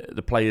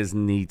players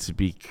need to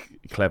be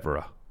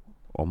cleverer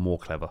or more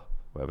clever,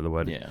 whatever the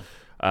word is.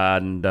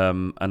 And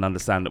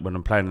understand that when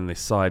I'm playing on this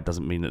side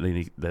doesn't mean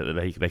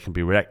that they can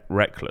be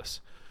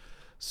reckless.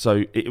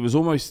 So it was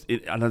almost,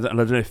 and I don't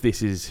know if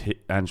this is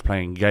Ange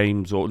playing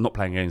games or not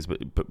playing games,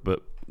 but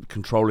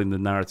controlling the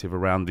narrative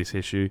around this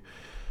issue.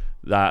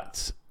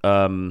 that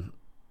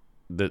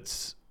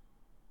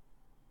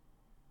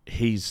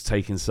he's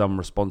taking some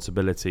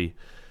responsibility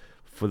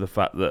for the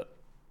fact that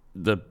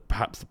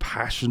perhaps the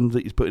passion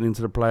that he's putting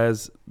into the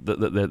players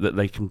that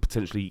they can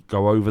potentially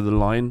go over the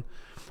line.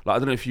 Like, I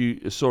don't know if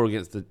you saw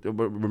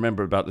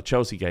remember about the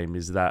Chelsea game,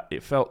 is that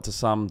it felt to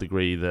some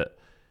degree that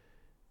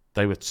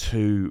they were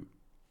too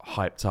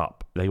hyped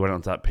up. They went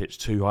onto that pitch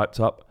too hyped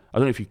up. I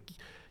don't know if you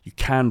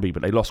can be,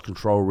 but they lost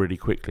control really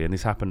quickly, and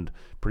this happened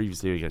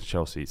previously against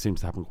Chelsea. It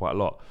seems to happen quite a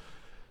lot.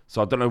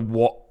 So I don't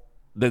know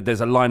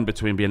there's a line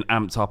between being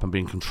amped up and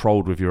being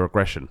controlled with your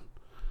aggression.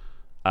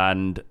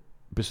 And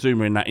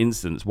Bissouma in that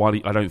instance, while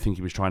I don't think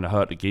he was trying to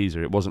hurt the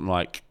geezer, it wasn't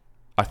like...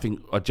 I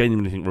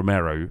genuinely think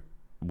Romero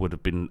would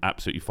have been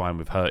absolutely fine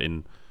with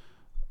hurting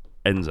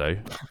Enzo.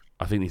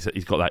 I think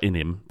he's got that in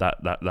him,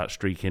 that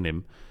streak in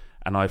him.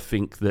 And I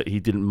think that he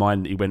didn't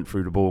mind that he went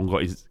through the ball and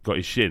got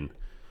his shin.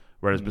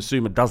 Whereas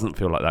Bissouma doesn't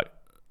feel like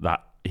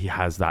that he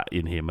has that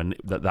in him, and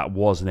that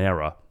was an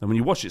error. And when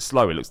you watch it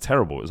slow, it looks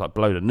terrible. It was like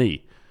below the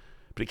knee.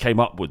 But it came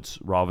upwards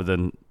rather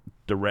than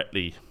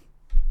directly.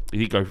 He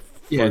did go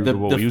through the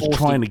ball. He was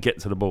trying to get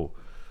to the ball.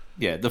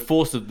 Yeah, the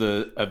force of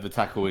the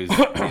tackle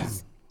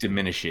is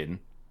diminishing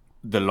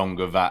the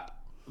longer that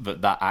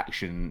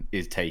action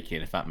is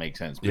taken, if that makes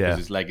sense, because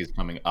his leg is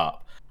coming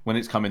up. When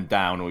it's coming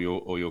down, or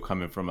you're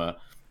coming from an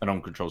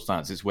uncontrolled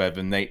stance, it's where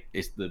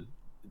it's the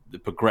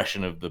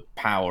progression of the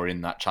power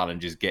in that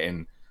challenge is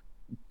getting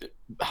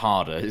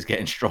harder, is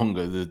getting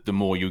stronger the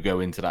more you go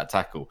into that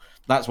tackle.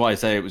 That's why I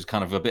say it was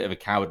kind of a bit of a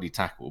cowardly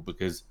tackle,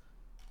 because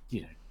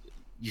you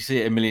see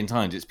it a million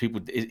times. It's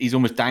people. He's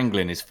almost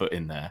dangling his foot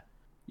in there.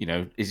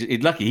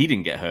 He's lucky he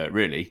didn't get hurt,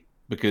 really,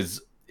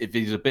 because if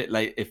he's a bit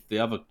late, if the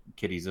other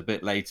kiddie's a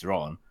bit later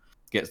on,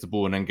 gets the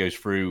ball and then goes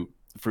through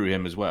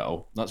him as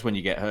well, that's when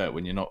you get hurt,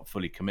 when you're not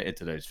fully committed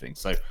to those things.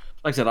 So, like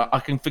I said, I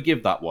can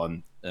forgive that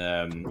one.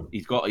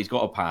 He's got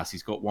a pass.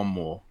 He's got one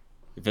more.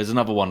 If there's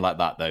another one like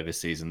that though this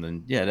season,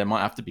 then there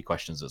might have to be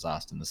questions that's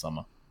asked in the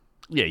summer.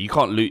 Yeah, you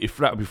can't lose. If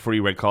that would be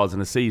 3 red cards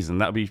in a season,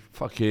 that would be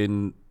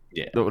fucking.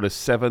 Yeah. That would have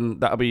 7.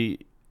 That would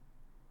be.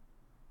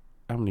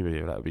 How many would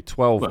that would be?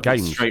 12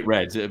 games. Straight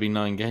reds. It would be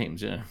 9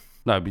 games. Yeah.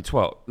 No, it'd be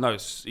 12. No,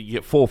 you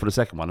get 4 for the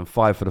second one and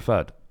 5 for the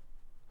third.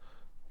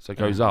 So it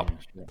goes up.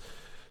 Yeah.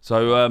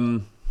 So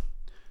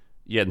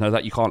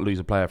that you can't lose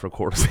a player for a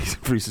quarter of a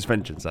season through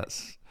suspensions.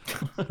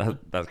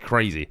 That's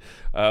crazy.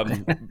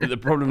 But the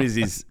problem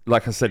is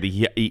like I said,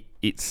 he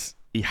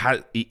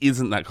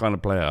isn't that kind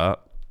of player,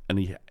 and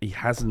he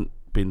hasn't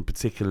been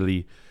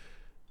particularly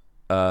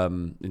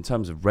in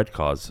terms of red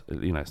cards.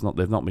 They've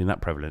not been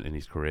that prevalent in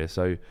his career.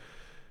 So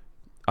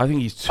I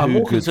think he's too. I'm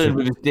more concerned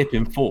with his dip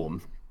in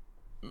form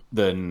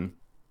than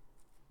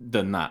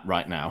that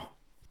right now.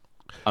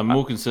 I'm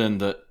more concerned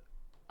that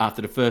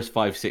after the first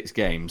 5-6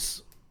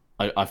 games,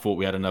 I thought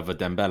we had another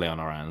Dembele on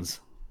our hands,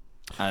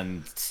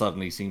 and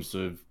suddenly seems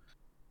to have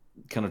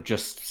kind of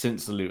just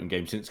since the Luton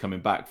game, since coming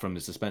back from the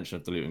suspension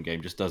of the Luton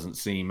game, just doesn't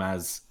seem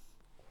as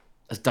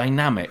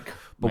dynamic.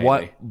 But maybe.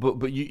 Why?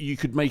 But you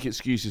could make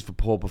excuses for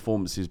poor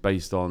performances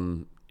based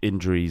on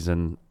injuries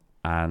and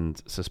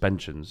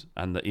suspensions,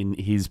 and that in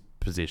his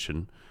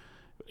position,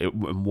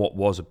 what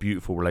was a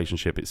beautiful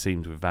relationship, it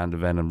seemed, with Van der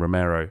Ven and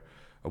Romero,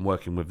 and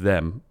working with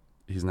them,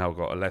 he's now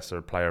got a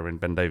lesser player in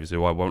Ben Davies,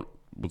 who I will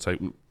take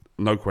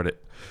no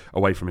credit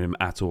away from him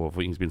at all. I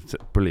think he's been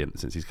brilliant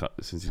since he's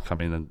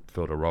come in and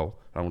filled a role.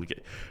 I want to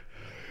get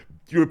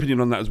your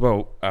opinion on that as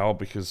well, Al,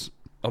 because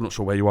I'm not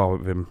sure where you are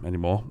with him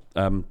anymore.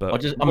 But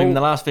the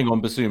last thing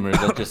on Bissouma is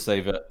I'll just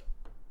say that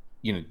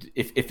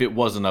if it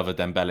was another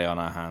Dembele on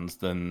our hands,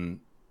 then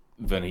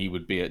he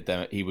would be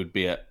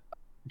at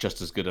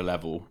just as good a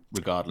level,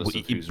 regardless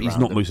of who's around. He's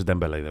not Moussa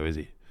Dembele though, is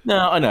he?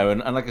 No, I know,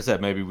 and like I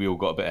said, maybe we all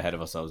got a bit ahead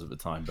of ourselves at the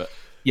time. But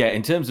yeah,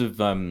 in terms of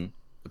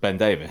Ben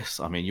Davies,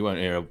 you won't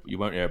hear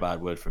a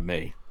bad word from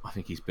me. I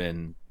think he's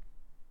been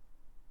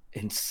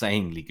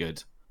insanely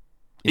good.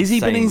 Has he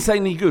been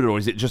insanely good, or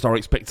is it just our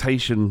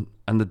expectation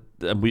and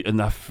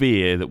the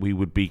fear that we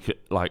would be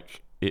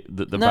like it?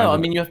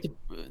 You have to.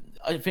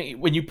 I think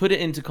when you put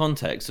it into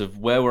context of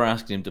where we're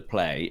asking him to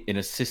play in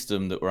a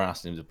system that we're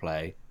asking him to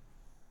play,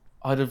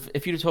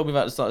 if you'd have told me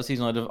about the start of the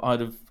season, I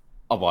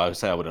would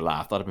say I would have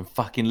laughed. I'd have been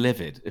fucking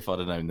livid if I'd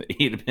have known that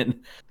he'd have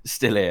been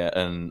still here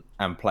and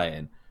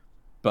playing.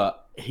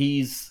 But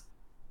he's,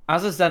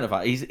 as a centre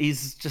back,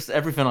 he's just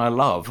everything I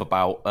love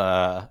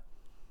about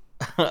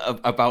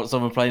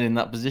someone playing in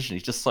that position.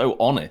 He's just so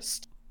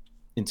honest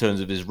in terms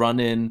of his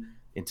running,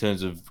 in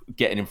terms of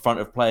getting in front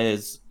of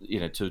players,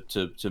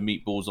 to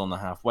meet balls on the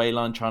halfway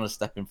line, trying to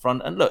step in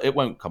front. And look, it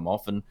won't come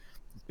off, and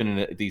he's been in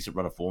a decent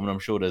run of form, and I'm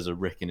sure there's a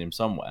Rick in him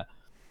somewhere.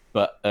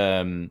 But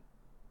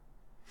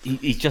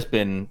he's just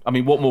been.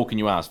 What more can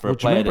you ask for a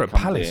player that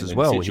comes in as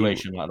well, in a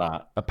situation like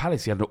that? At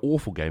Palace, he had an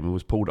awful game and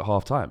was pulled at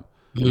half time.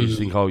 You just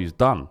think, he's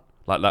done.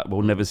 Like that,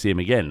 we'll never see him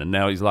again. And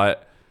now he's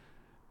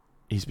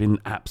been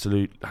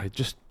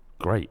just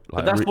great.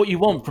 But that's what you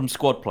want from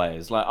squad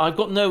players. Like, I've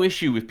got no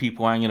issue with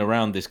people hanging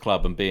around this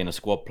club and being a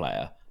squad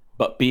player,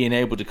 but being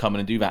able to come in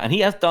and do that, and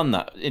he has done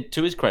that.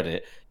 To his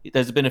credit,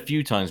 there's been a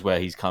few times where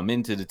he's come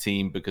into the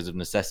team because of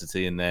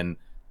necessity and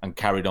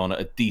carried on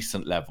at a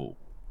decent level,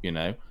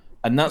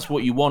 and that's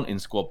what you want in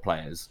squad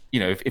players.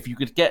 If you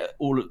could get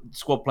all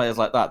squad players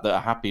like that are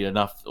happy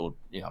enough, or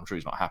I'm sure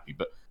he's not happy,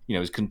 but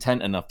is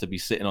content enough to be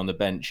sitting on the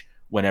bench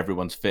when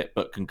everyone's fit,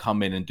 but can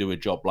come in and do a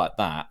job like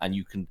that, and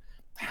you can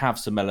have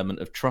some element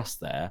of trust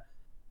there.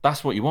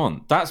 That's what you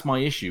want. That's my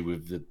issue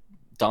with the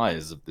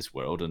Dyers of this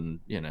world, and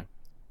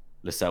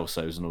Lo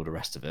Celsos and all the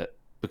rest of it,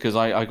 because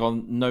I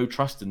got no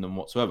trust in them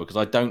whatsoever, because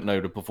I don't know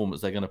the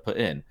performance they're going to put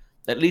in.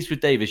 At least with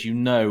Davis,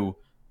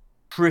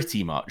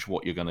 pretty much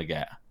what you're going to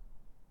get.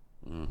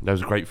 There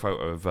was a great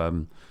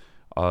photo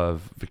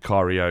of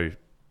Vicario,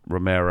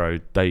 Romero,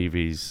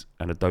 Davies,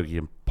 and Udogie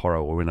and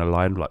Porro were in a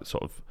line, like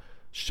sort of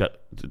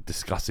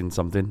discussing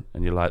something,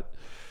 and you're like,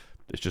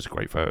 it's just a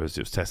great photo. It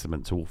was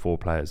testament to all four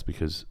players,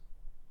 because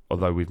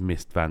although we've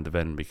missed Van de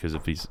Ven because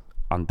of his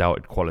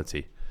undoubted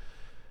quality,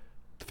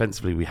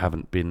 defensively we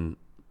haven't been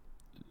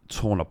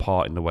torn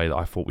apart in the way that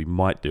I thought we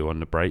might do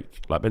on the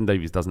break. Like, Ben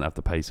Davies doesn't have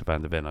the pace of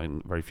Van de Ven. I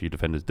mean, very few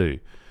defenders do.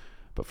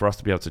 But for us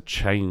to be able to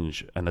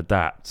change and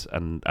adapt,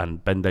 and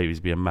Ben Davies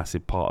be a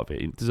massive part of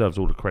it, he deserves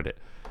all the credit.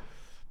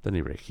 Doesn't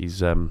he, Rick? He's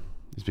been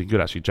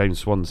good, actually. James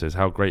Swan says,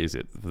 how great is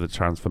it for the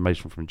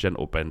transformation from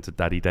Gentle Ben to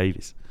Daddy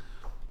Davies?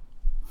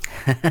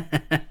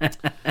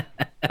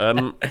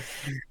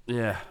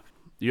 Yeah.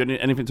 You got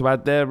anything to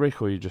add there,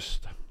 Rick, or you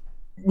just...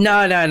 No.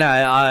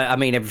 I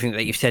mean, everything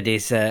that you've said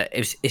is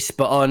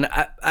spot on,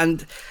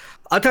 and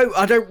I don't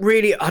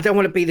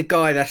want to be the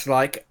guy that's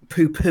like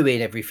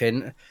poo-pooing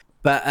everything,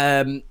 but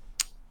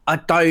I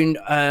don't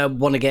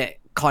want to get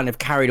kind of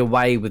carried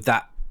away with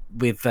that,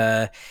 with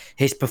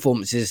his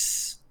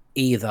performances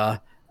either.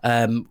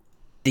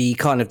 The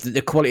kind of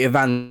the quality of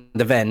Van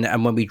de Ven,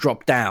 and when we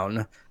drop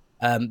down,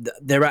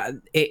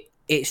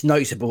 it's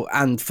noticeable,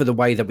 and for the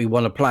way that we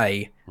want to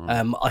play,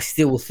 I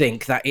still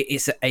think that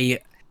it's a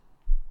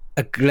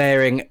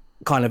glaring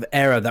kind of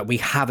error that we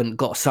haven't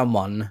got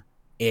someone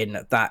in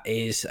that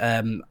is,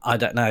 I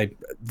don't know,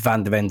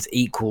 Van de Ven's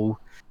equal,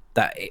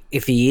 that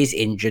if he is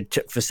injured,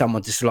 for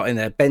someone to slot in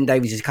there. Ben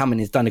Davies has come in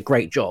and has done a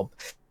great job.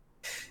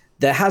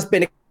 There has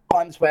been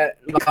times where,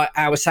 like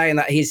I was saying,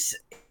 that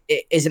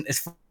it isn't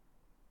as...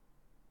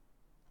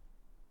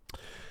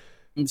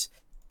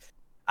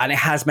 And it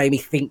has made me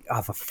think,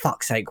 oh, for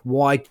fuck's sake,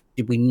 why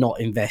did we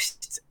not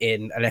invest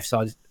in a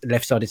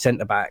left-sided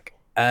centre-back?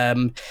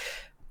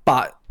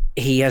 But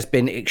he has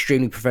been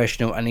extremely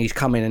professional, and he's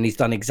come in and he's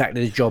done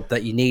exactly the job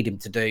that you need him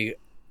to do.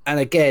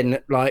 And again,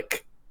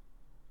 like,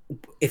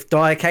 if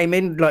Dyer came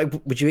in, like,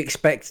 would you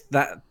expect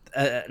that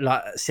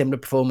like a similar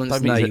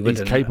performance? No, you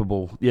wouldn't. He's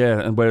capable,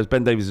 yeah. And whereas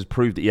Ben Davies has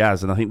proved that he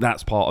has, and I think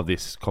that's part of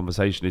this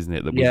conversation, isn't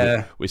it?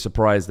 That we're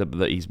surprised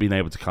that he's been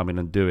able to come in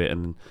and do it.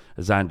 And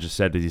as Anne just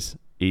said, is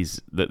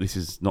that this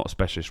is not a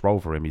specialist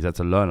role for him. He's had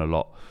to learn a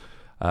lot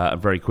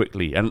very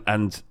quickly,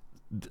 and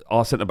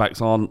our centre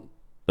backs aren't,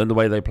 and the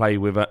way they play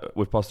with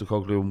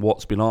Postecoglou and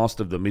what's been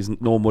asked of them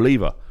isn't normal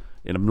either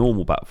in a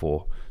normal back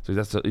four. So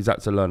he's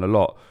had to learn a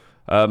lot.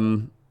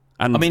 And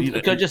I mean,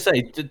 can I just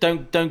say,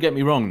 don't get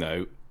me wrong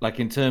though. Like,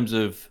 in terms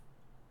of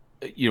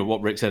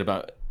what Rick said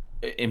about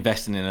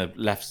investing in a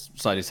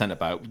left-sided centre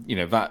back,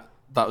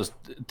 that was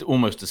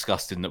almost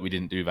disgusting that we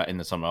didn't do that in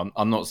the summer.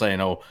 I'm not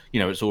saying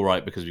it's all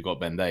right because we've got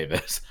Ben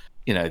Davis.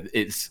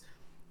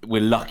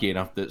 We're lucky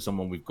enough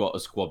that we've got a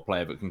squad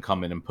player that can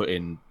come in and put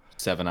in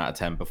 7 out of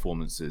 10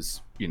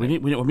 performances. We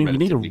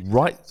need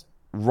a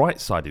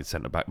right-sided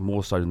centre-back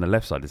more so than the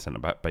left-sided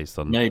centre-back, based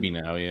on... Maybe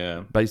now,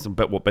 yeah. Based on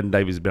what Ben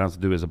Davies has been able to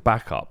do as a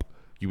backup,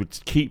 you would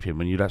keep him,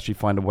 and you'd actually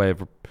find a way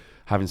of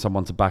having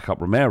someone to back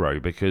up Romero,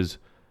 because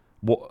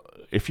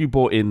if you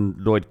brought in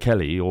Lloyd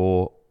Kelly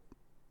or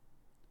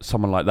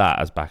someone like that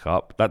as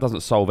backup, that doesn't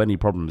solve any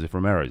problems if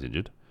Romero's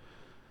injured.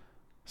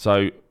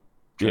 So,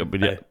 be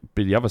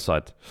the other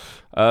side.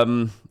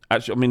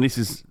 Actually, I mean, this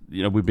is,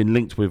 we've been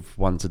linked with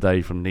one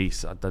today from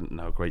Nice. I don't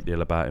know a great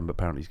deal about him, but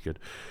apparently he's good.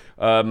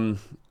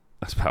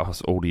 That's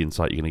about all the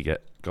insight you're going to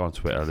get. Go on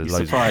Twitter. There's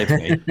loads.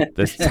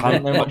 There's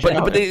tons.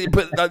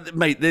 But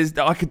mate,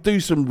 I could do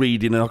some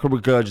reading and I could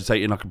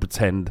regurgitate and I could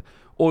pretend,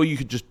 or you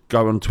could just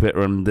go on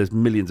Twitter and there's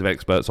millions of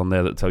experts on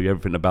there that tell you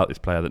everything about this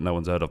player that no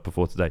one's heard of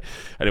before today.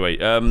 Anyway,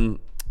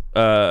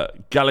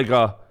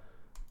 Gallagher.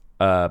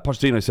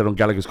 Pochettino said on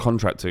Gallagher's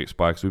contract to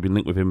expire, because we've been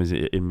linked with him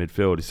in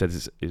midfield. He said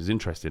it was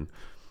interesting,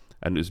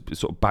 and it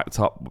sort of backed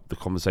up the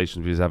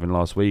conversations we was having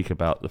last week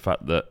about the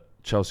fact that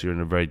Chelsea are in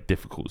a very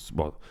difficult,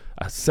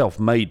 a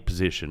self-made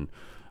position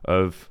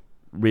of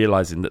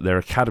realising that their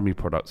academy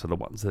products are the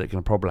ones that they're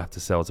going to probably have to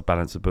sell to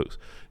balance the books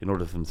in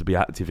order for them to be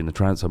active in the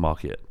transfer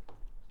market,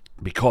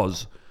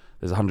 because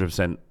there's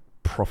 100%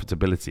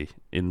 profitability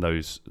in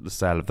the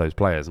sale of those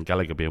players, and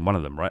Gallagher being one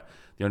of them, right?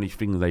 The only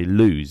thing they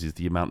lose is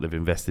the amount they've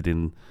invested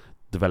in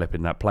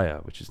developing that player,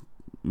 which is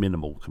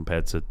minimal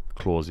compared to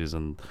clauses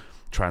and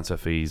transfer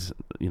fees,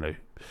 and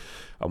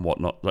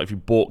whatnot. Like, if you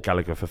bought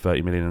Gallagher for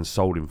 30 million and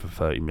sold him for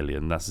 30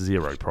 million, that's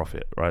zero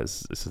profit, right?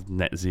 It's a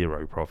net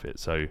zero profit.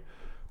 So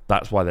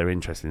That's why they're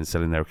interested in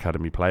selling their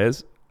academy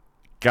players.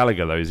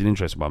 Gallagher, though, is an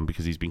interesting one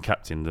because he's been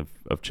captain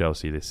of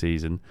Chelsea this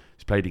season.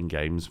 He's played in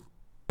games.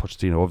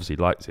 Pochettino obviously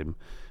likes him.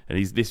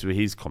 And this were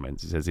his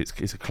comments. He says,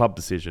 it's a club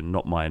decision,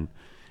 not mine.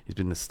 He's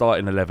been the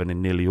starting 11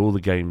 in nearly all the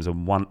games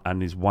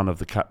and is one of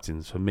the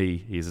captains. For me,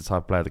 he is the type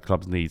of player the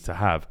club needs to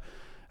have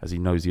as he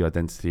knows the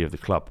identity of the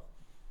club.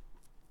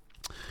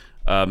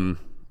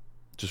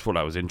 Just thought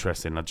that was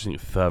interesting. I just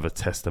think further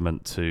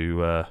testament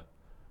to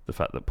the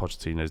fact that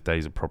Pochettino's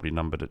days are probably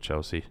numbered at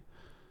Chelsea.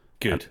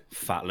 Good,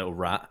 fat little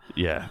rat.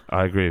 Yeah,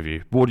 I agree with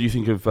you. What do you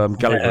think of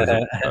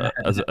Gallagher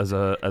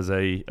as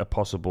a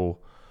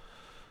possible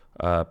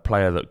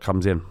player that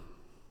comes in?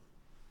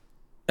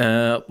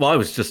 Well, I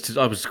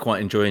was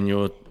quite enjoying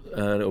your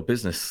little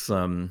business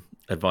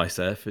advice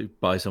there. If you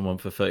buy someone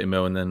for 30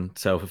 mil and then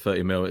sell for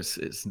 30 mil, it's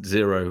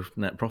zero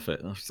net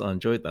profit. I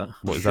enjoyed that.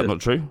 What, is that not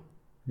true?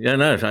 Yeah,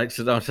 no. I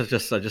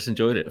just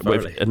enjoyed it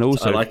thoroughly. And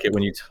also, I like it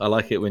when you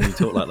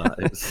talk like that.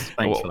 Thanks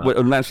for that. Well,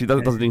 and actually,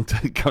 that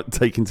doesn't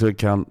take into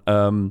account.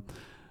 It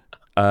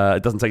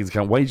doesn't take into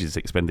account wages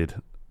expended.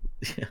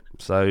 Yeah.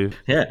 So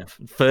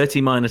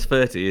 30 minus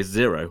 30 is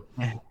zero.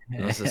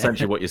 That's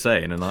essentially what you're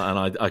saying, and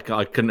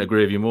I couldn't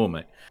agree with you more,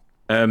 mate.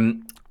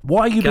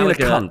 Why are you being a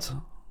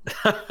cunt?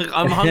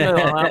 I'm hungry.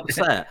 I'm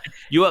upset.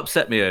 You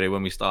upset me earlier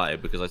when we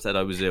started because I said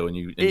I was ill, and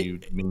you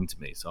mean to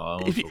me. So I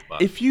want to talk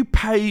about. If you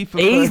pay for,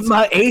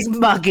 he's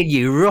mugging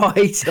you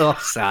right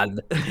off,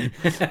 son.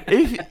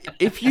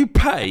 if you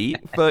pay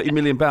 £30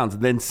 million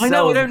and then sell, I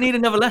know we don't need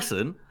another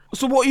lesson.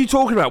 So what are you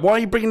talking about? Why are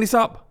you bringing this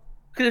up?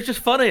 Because it's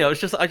just funny. I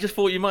just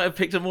thought you might have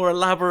picked a more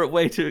elaborate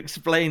way to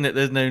explain that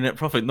there's no net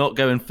profit, not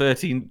going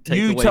 13.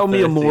 You tell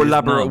me a more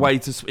elaborate way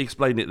to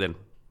explain it then.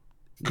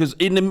 Because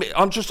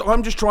I'm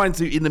just trying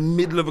to, in the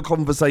middle of a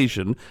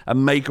conversation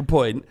and make a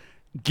point,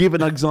 give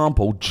an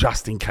example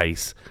just in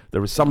case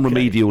there is some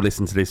remedial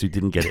listen to this who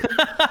didn't get it.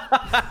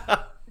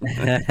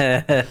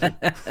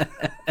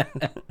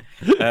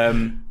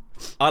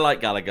 I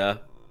like Gallagher,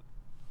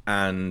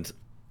 and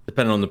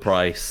depending on the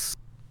price,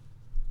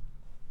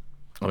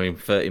 I mean,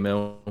 30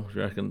 mil, do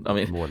you reckon? I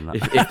mean, more than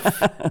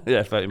that.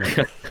 Yeah, 30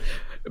 million.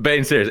 But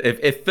in serious,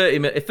 if 30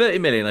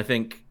 million, I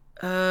think,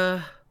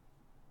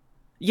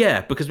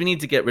 yeah, because we need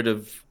to get rid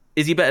of.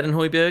 Is he better than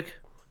Højbjerg?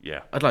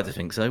 Yeah, I'd like to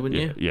think so.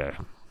 Wouldn't you?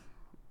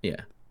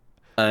 Yeah.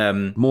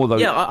 More though.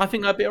 Yeah, I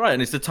think I'd be alright.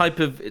 And it's the type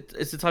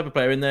of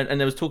player in there. And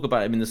there was talk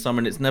about him in the summer,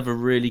 and it's never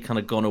really kind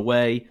of gone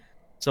away.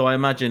 So I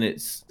imagine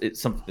it's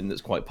something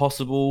that's quite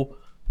possible.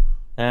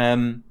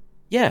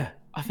 Yeah,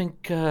 I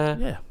think.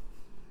 Yeah.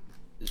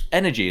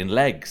 Energy and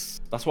legs.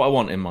 That's what I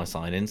want in my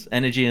signings.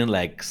 Energy and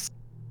legs.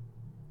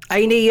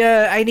 Ain't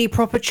he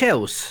proper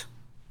Chels?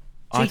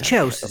 Is he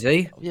Chels, is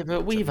he? Yeah,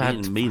 but we've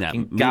had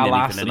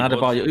Gallas and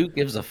Adebayo. Who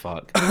gives a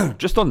fuck?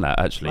 Just on that,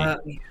 actually,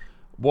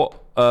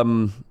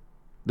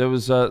 there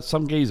was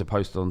some geezer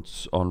posted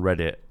on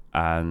Reddit,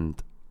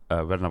 and we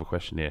had another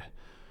question here,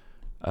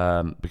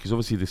 because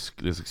obviously there's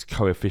this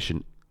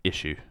coefficient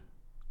issue.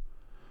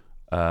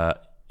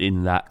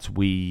 In that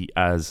we,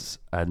 as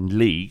a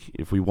league,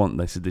 if we want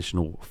this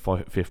additional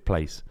fifth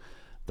place,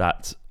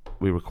 that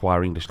we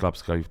require English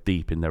clubs to go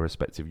deep in their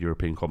respective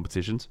European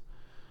competitions,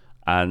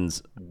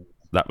 and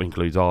that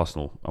includes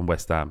Arsenal and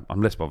West Ham.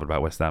 I'm less bothered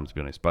about West Ham, to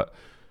be honest, but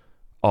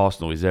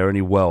Arsenal, is there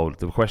any world?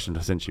 The question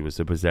essentially was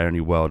there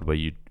any world where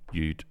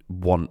you'd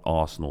want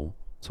Arsenal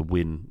to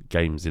win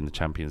games in the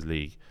Champions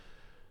League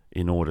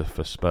in order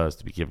for Spurs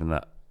to be given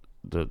that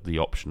the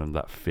option of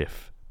that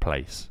fifth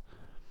place?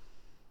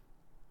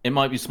 It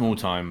might be small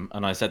time,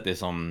 and I said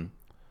this on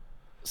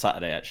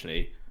Saturday,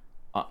 actually.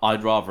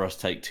 I'd rather us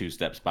take 2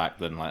 steps back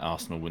than like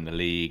Arsenal win the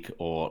league,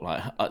 or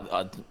like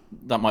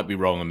that might be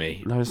wrong of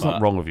me. No, it's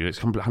not wrong of you. It's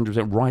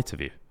 100% right of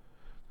you.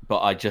 But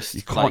I just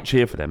you can't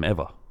cheer for them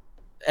ever.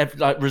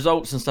 Like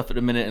results and stuff at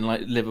the minute, and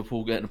like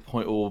Liverpool getting a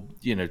point, or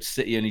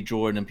City only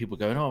drawing, and people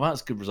going, "Oh,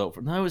 that's a good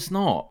result." No, it's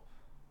not.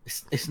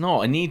 It's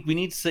not. We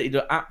need City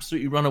to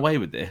absolutely run away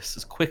with this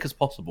as quick as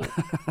possible.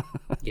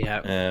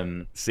 Yeah.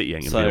 City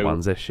ain't gonna be the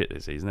ones. They're shit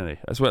this season, are they?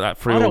 That's what that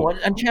free.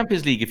 And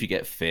Champions League, if you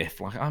get 5th,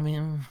 like I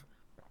mean,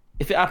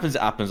 if it happens,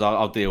 it happens.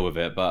 I'll deal with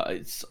it. But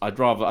I'd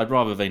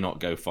rather they not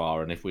go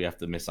far. And if we have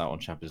to miss out on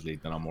Champions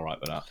League, then I'm all right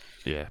with that.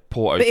 Yeah.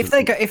 Porto. But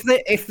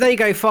if they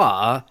go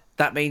far,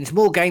 that means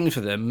more games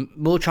for them,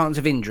 more chance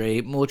of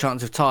injury, more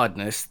chance of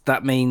tiredness.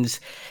 That means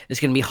it's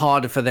going to be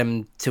harder for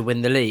them to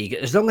win the league.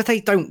 As long as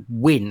they don't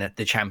win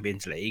the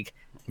Champions League,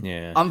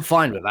 yeah, I'm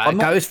fine with that.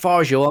 Go as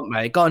far as you want,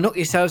 mate. Go and knock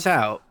yourselves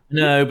out.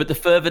 No, but the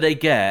further they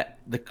get,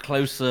 the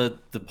closer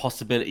the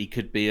possibility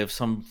could be of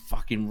some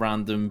fucking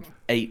random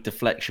 8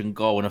 deflection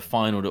goal in a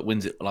final that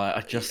wins it. Like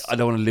I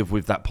don't want to live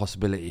with that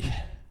possibility.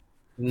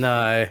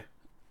 No.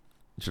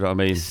 Do you know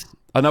what I mean?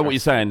 I know what you're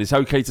saying. It's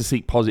okay to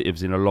seek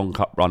positives in a long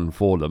cup run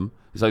for them.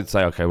 It's okay to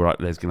say, okay, right,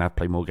 there's going to have to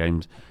play more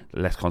games,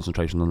 less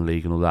concentration on the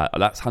league and all that.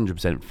 That's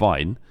 100%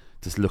 fine.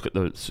 Just look at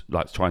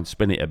try and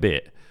spin it a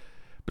bit.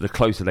 But the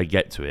closer they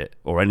get to it,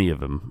 or any of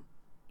them,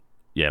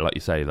 yeah, like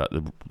you say, like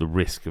the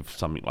risk of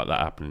something like that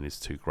happening is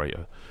too great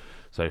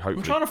So hopefully,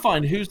 I'm trying to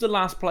find who's the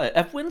last player.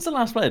 When's the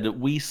last player that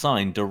we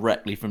signed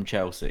directly from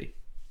Chelsea?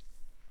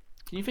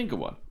 Can you think of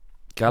one?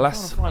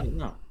 Gallas.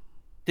 No.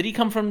 Did he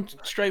come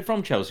straight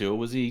from Chelsea, or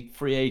was he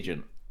free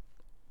agent?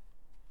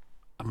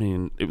 I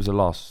mean, it was a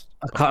loss.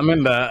 I can't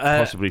remember.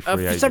 Possibly free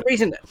agent. For some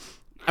reason,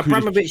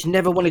 Abramovich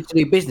never wanted to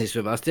do business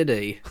with us, did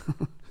he?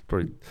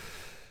 Probably.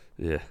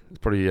 Yeah, it's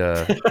probably.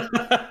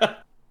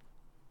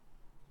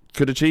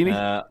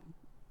 Kulusevski?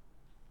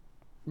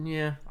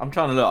 Yeah, I'm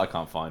trying to look. I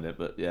can't find it,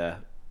 but yeah,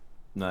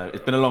 no,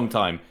 it's been a long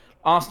time.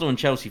 Arsenal and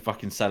Chelsea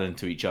fucking selling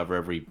to each other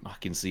every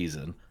fucking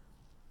season.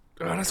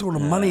 Oh, that's all the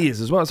money is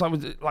as well. It's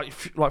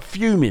like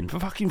fuming,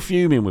 fucking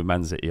fuming with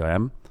Man City. I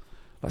am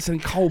like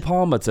sending Cole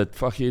Palmer to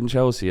fucking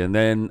Chelsea, and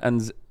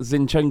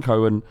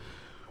Zinchenko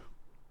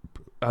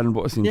and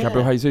what's in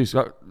Gabriel Jesus.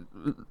 Like,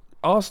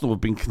 Arsenal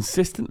have been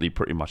consistently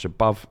pretty much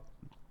above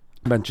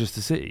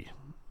Manchester City.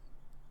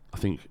 I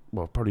think,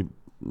 well, probably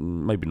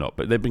maybe not,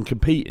 but they've been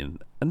competing,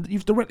 and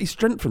you've directly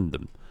strengthened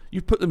them.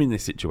 You've put them in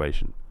this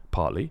situation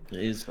partly. It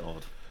is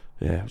odd.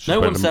 Yeah, no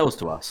one sells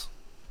to us.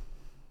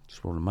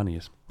 Just where all the money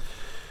is.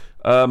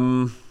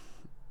 Yeah.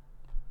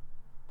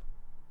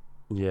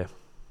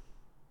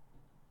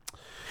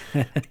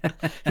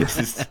 This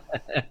is.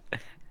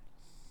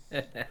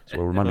 That's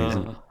where all the money is,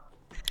 isn't it?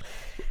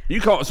 You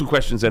can't ask some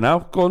questions there now.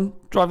 Go on,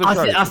 drive the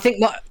show. I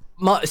think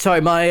my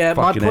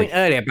point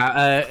earlier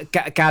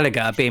about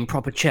Gallagher being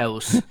proper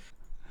Chelsea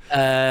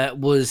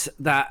was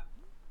that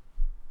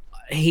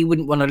he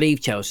wouldn't want to leave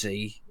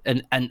Chelsea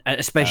and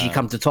especially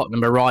come to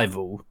Tottenham, a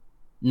rival.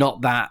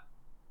 Not that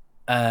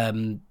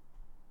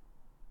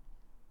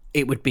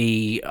it would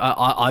be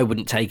I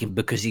wouldn't take him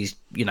because he's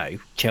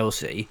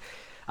Chelsea.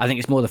 I think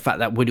it's more the fact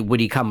that would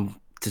he come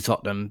to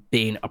Tottenham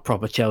being a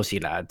proper Chelsea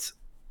lad.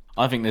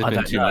 I think there's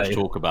been too much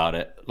talk about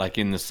it. Like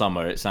in the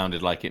summer, it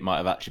sounded like it might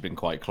have actually been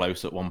quite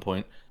close at one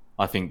point.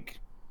 I think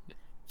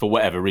for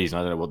whatever reason,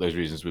 I don't know what those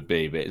reasons would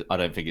be, but I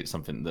don't think it's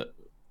something that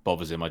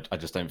bothers him. I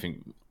just don't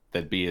think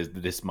there'd be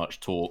this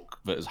much talk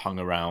that has hung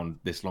around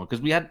this long.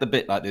 Because we had the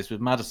bit like this with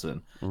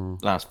Maddison the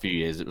last few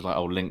years. It was like,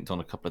 linked on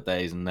a couple of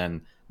days and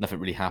then nothing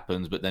really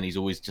happens. But then it's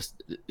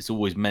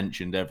always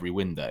mentioned every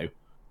window.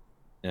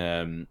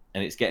 And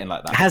it's getting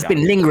like that. It has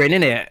been lingering,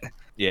 isn't it?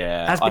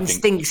 Yeah. It has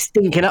been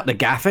stinking up the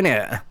gaff, isn't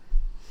it?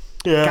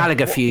 Yeah.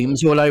 Gallagher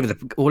fumes all over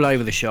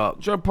the shop.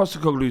 Joe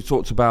Postecoglou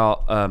talked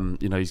about,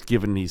 he's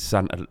given his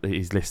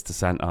list to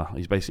Santa.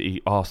 He's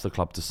basically asked the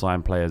club to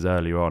sign players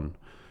earlier on,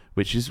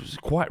 which is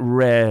quite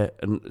rare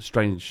and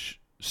strange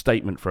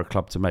statement for a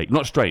club to make.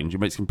 Not strange; it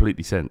makes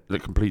complete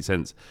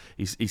sense.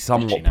 He's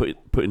somewhat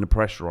putting the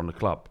pressure on the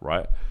club,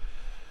 right?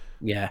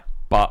 Yeah,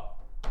 but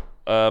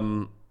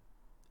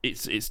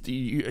it's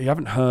you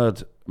haven't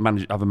heard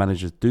other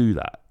managers do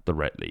that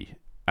directly,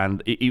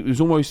 and it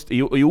was almost.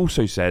 He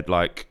also said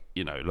like.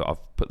 Look,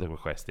 I've put the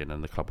request in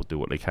and the club will do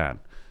what they can.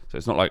 So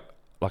it's not like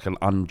an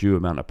undue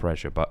amount of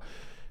pressure. But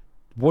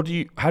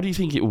how do you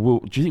think it will?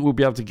 Do you think we'll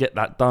be able to get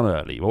that done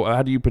early? Or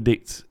how do you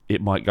predict it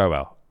might go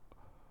out?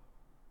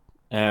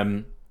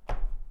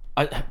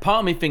 Part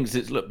of me thinks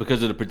it's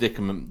because of the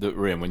predicament that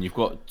we're in. When you've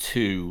got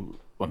two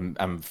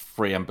and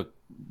three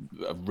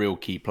real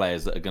key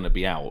players that are going to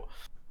be out,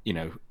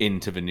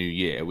 into the new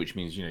year, which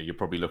means you're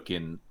probably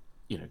looking,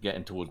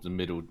 getting towards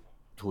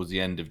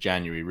the end of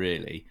January,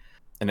 really.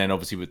 And then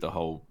obviously with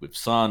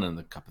Son and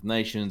the Cup of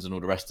Nations and all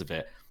the rest of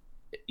it,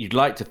 you'd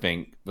like to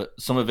think that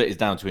some of it is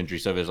down to injury.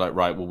 So there's like,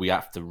 right, well, we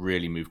have to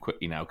really move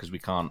quickly now because we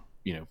can't,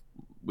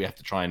 we have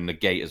to try and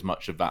negate as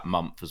much of that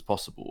month as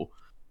possible.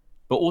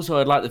 But also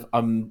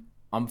I'm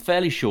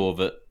fairly sure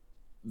that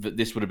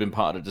this would have been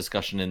part of the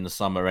discussion in the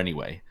summer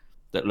anyway,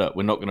 that look,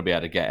 we're not going to be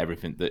able to get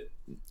everything that,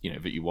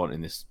 that you want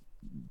in this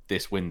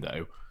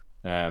window.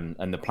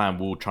 And the plan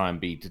will try and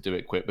be to do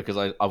it quick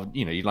because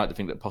you'd like to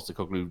think that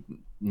Postecoglou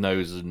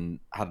knows and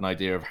had an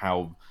idea of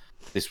how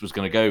this was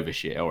going to go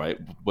this year. All right,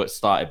 but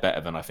started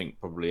better than I think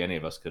probably any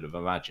of us could have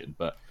imagined.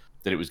 But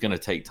that it was going to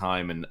take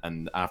time,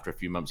 and after a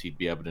few months, he'd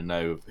be able to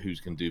know who's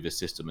going to do this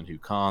system and who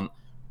can't.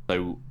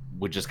 So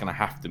we're just going to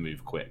have to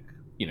move quick.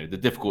 The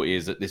difficulty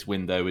is that this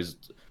window is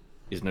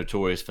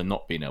notorious for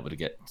not being able to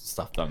get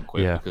stuff done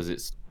quick because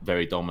it's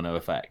very domino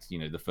effect.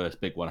 The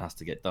first big one has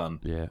to get done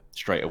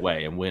straight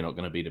away, and we're not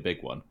going to be the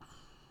big one.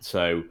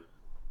 So,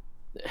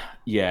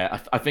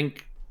 I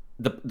think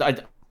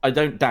I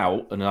don't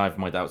doubt, and I have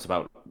my doubts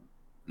about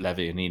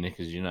Levy and ENIC,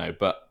 as you know,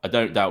 but I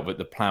don't doubt that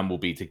the plan will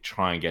be to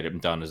try and get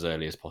it done as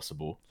early as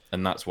possible,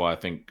 and that's why I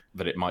think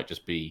that it might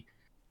just be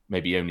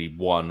maybe only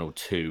one or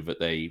two that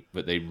they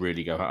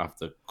really go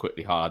after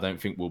quickly hard. I don't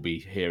think we'll be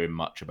hearing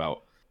much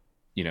about.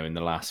 In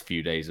the last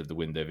few days of the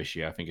window this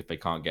year, I think if they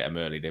can't get them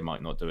early, they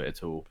might not do it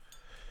at all.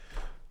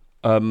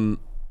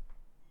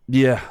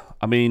 Yeah,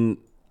 I mean,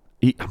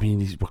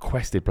 he's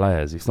requested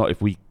players. It's not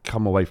if we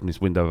come away from this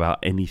window without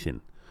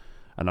anything.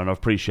 And I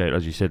appreciate,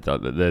 as you said,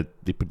 the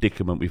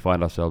predicament we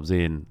find ourselves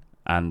in,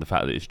 and the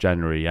fact that it's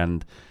January,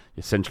 and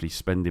essentially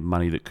spending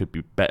money that could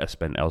be better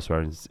spent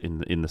elsewhere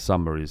in the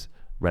summer is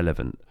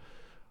relevant.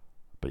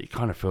 But it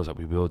kind of feels like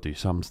we will do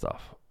some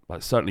stuff.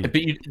 Like certainly. But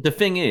the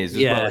thing is,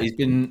 as well,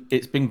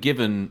 it's been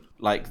given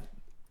like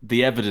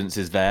the evidence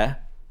is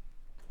there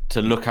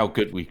to look how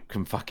good we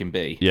can fucking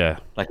be. Yeah.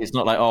 Like it's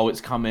not like, oh,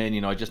 it's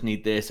coming, I just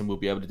need this and we'll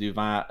be able to do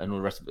that and all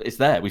the rest of it. It's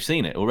there. We've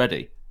seen it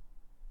already.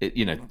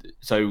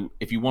 So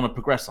if you want to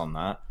progress on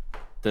that,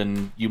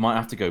 then you might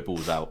have to go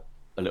balls out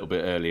a little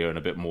bit earlier and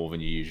a bit more than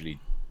you usually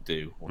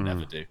do or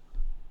never do.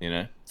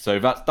 So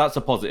that's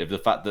a positive. The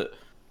fact that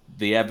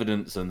the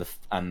evidence and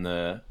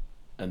the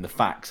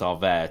facts are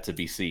there to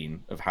be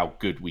seen of how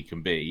good we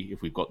can be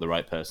if we've got the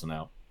right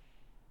personnel.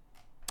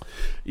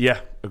 Yeah,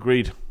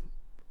 agreed.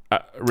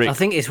 Rick. I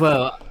think as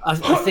well. I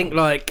think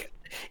like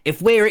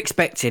if we're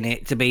expecting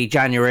it to be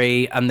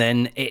January and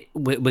then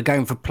we're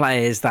going for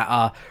players that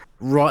are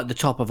right at the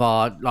top of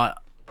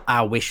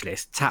our wish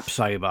list.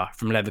 Tapsoba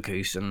from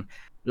Leverkusen,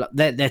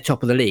 they're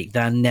top of the league.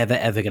 They're never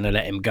ever going to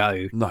let him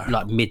go. No.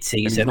 Like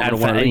mid-season, and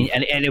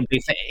it'll be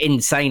for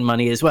insane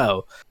money as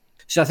well.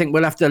 So I think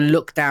we'll have to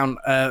look down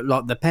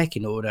like the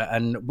pecking order.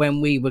 And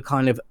when we were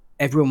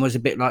everyone was a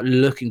bit like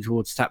looking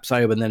towards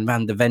Tapsoba, and then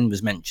Van der Ven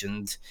was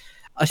mentioned.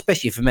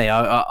 Especially for me,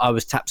 I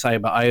was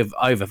Tapsoba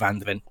over Van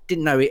der Ven.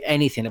 Didn't know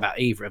anything about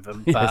either of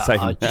them, but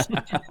I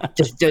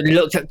just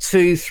looked at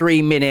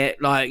 2-3 minute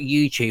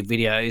YouTube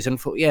videos and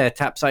thought, yeah,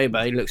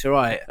 Tapsoba, he looks all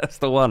right. That's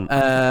the one.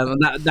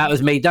 That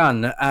was me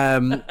done.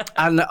 And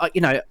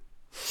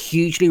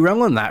hugely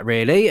wrong on that,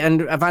 really.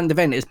 And Van der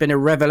Ven has been a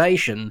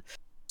revelation.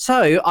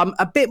 So I'm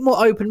a bit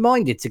more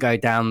open-minded to go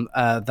down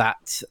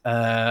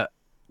that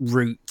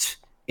route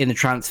in the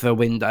transfer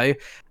window,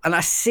 and I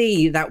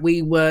see that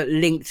we were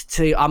linked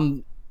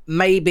to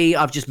maybe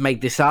I've just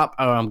made this up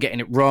or I'm getting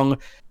it wrong.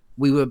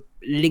 We were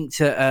linked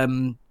to a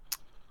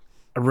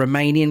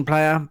Romanian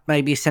player,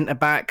 maybe a centre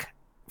back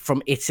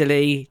from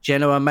Italy,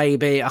 Genoa,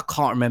 maybe. I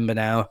can't remember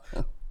now.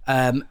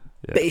 But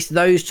it's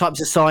those types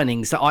of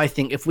signings that I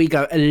think if we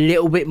go a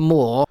little bit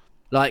more,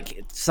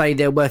 like say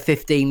they're worth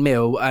 15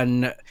 mil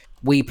and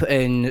we put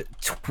in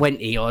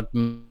 20 odd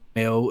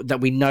mil, that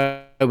we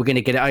know we're going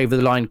to get it over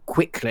the line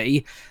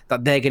quickly,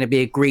 that they're going to be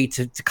agreed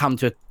to come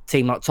to a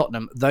team like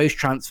Tottenham. Those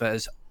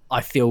transfers,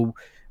 I feel,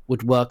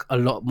 would work a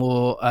lot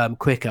more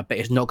quicker, but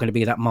it's not going to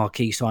be that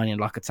marquee signing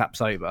like a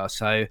Tapsoba.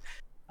 So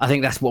I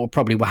think that's what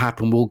probably will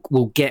happen.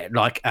 We'll get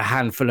like a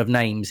handful of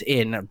names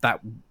in that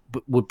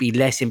would be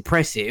less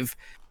impressive,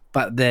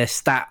 but their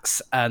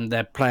stats and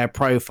their player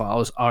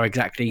profiles are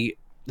exactly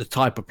the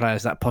type of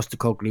players that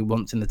Postecoglou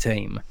wants in the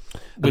team,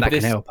 and that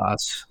can help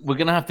us. We're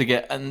going to have to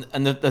get, and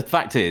the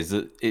fact is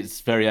that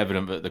it's very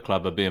evident that the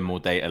club are being more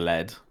data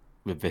led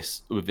with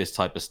this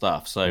type of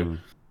stuff. So,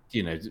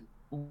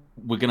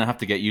 we're going to have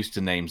to get used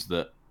to names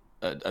that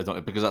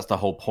because that's the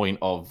whole point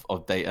of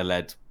data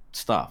led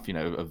stuff.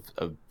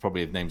 Of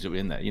probably of names that were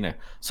in there.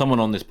 Someone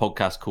on this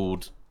podcast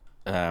called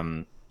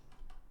Van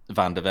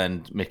der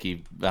Ven,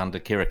 Mickey van der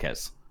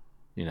Kirakes.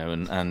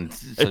 And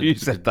so, you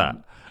said that.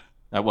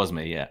 That was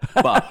me, yeah.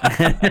 But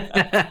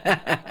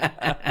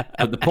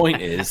the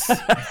point is,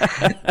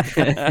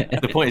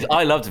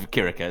 I loved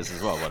Kirakes as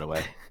well, by the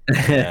way.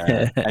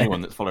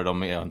 Anyone that's followed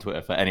me on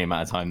Twitter for any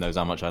amount of time knows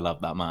how much I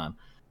love that man.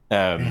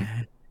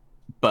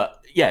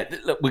 But yeah,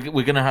 look, we're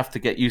going to have to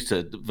get used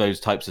to those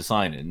types of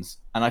signings,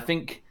 and I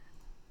think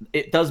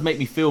it does make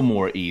me feel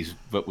more at ease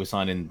that we're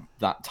signing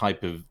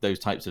those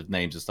types of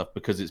names and stuff,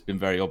 because it's been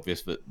very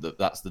obvious that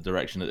that's the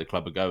direction that the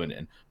club are going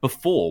in.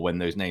 Before, when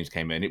those names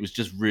came in, it was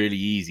just really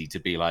easy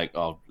to be like,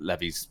 oh,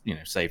 Levy's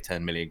saved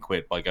 10 million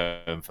quid by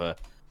going for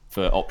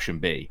option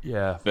B.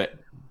 Yeah.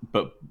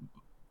 But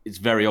it's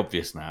very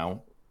obvious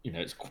now,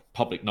 it's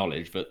public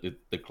knowledge that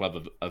the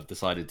club have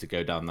decided to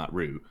go down that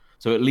route.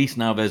 So at least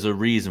now there's a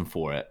reason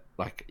for it.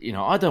 Like,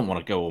 I don't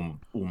want to go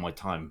on all my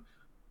time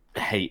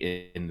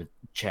hating the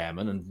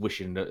chairman and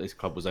wishing that this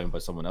club was owned by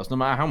someone else, no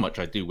matter how much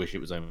I do wish it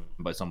was owned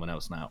by someone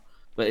else now.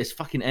 But it's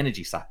fucking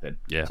energy sapping.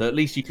 Yeah. So at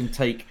least you can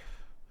take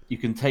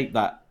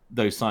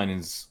those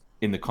signings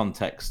in the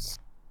context.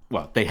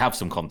 Well, they have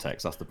some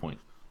context. That's the point.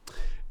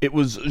 It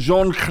was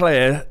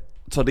Jean-Claire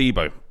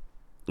Todibo.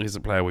 He's a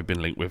player we've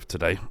been linked with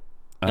today.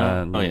 And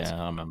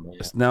I remember. Yeah.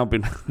 It's now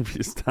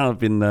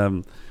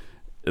been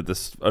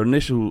the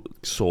initial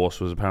source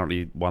was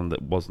apparently one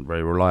that wasn't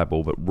very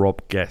reliable, but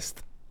Rob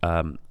Guest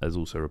has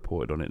also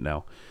reported on it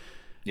now.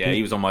 Yeah,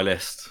 he was on my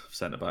list of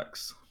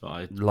centre-backs.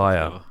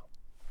 Liar.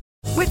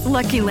 With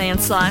Lucky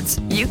Land Slots,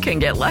 you can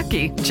get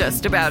lucky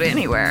just about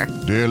anywhere.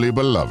 Dearly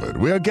beloved,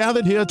 we are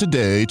gathered here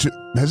today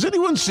to... Has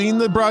anyone seen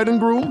the bride and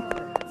groom?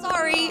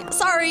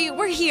 Sorry,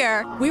 we're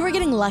here. We were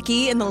getting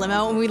lucky in the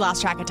limo and we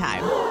lost track of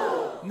time.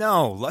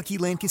 No, Lucky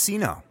Land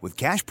Casino, with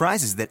cash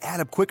prizes that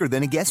add up quicker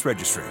than a guest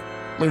registry.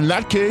 In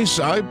that case,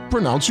 I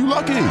pronounce you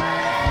lucky.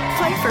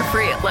 Play for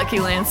free at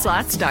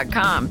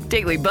LuckyLandSlots.com.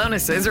 Daily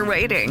bonuses are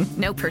waiting.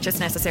 No purchase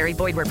necessary.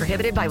 Void where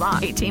prohibited by law.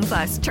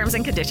 18+. Terms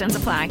and conditions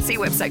apply. See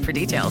website for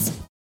details.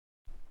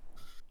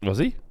 Was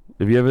he?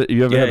 Have you ever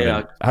heard of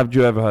him? Have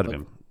you ever heard of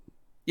him?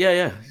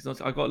 Yeah.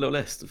 I got a little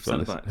list of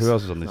centre-backs. Who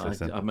else is on this list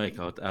then?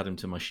 I'll add him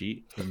to my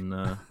sheet.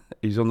 And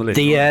he's on the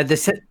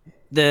list.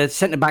 The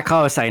centre-back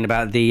I was saying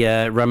about the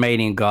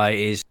Romanian guy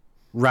is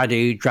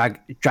Radu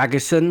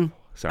Dragosin.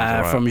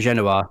 from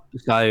Genoa.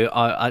 So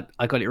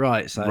I got it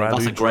right. So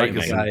that's a great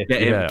name. So,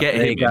 Get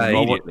him in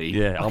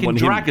immediately. I want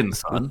Dragon,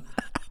 son.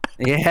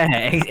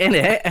 Yeah, in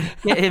it.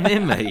 Get him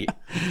in, mate.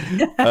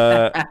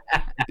 But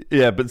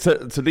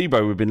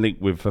Todibo we've been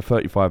linked with for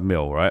 35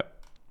 mil, right?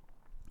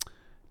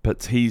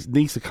 But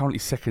Nice are currently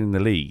second in the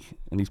league,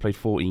 and he's played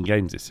 14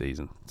 games this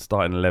season,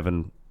 starting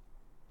 11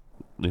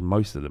 in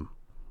most of them,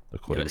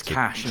 according to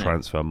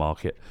transfer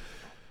market.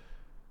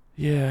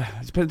 Yeah,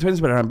 it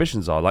depends what their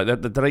ambitions are. Like, do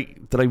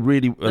they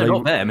really?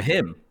 Not them,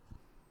 him.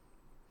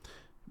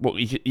 Well,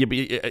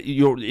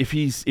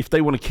 if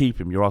they want to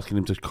keep him, you're asking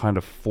him to kind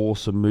of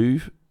force a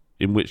move.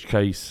 In which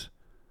case,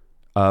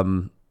 that's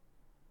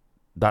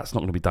not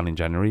going to be done in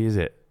January, is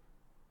it?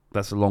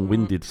 That's a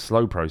long-winded,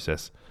 slow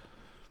process.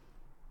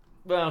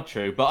 Well,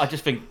 true, but I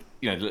just think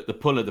the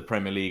pull of the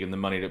Premier League and the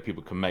money that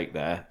people can make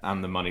there,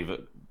 and the money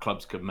that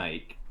clubs could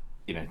make,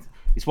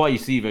 it's why you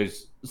see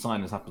those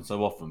signings happen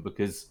so often.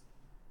 Because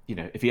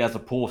if he has a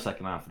poor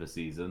second half of the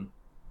season,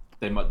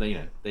 they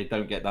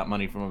don't get that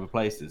money from other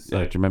places. So.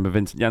 Yeah, do you remember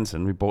Vincent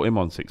Janssen? We bought him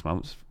on 6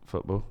 months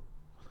football.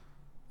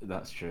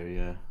 That's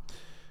true.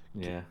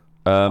 Yeah.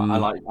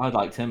 I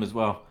liked him as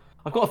well.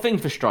 I've got a thing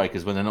for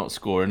strikers when they're not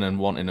scoring and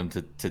wanting them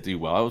to do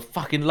well. I was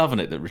fucking loving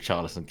it that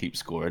Richarlison keeps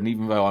scoring,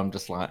 even though I'm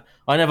just like,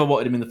 I never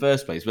wanted him in the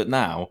first place. But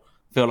now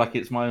I feel like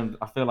it's my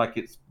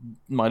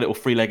little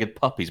three-legged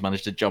puppy's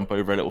managed to jump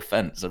over a little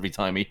fence every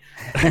time he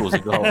scores a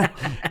goal.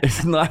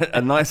 It's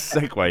a nice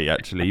segue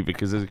actually,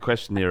 because there's a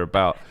question here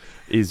about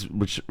is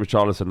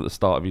Richarlison at the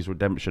start of his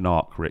redemption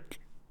arc, Rick?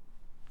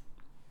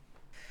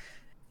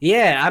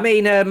 Yeah, I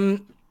mean,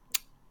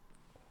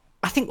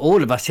 I think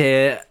all of us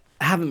here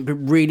haven't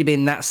really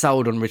been that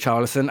sold on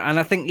Richarlison, and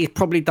I think he's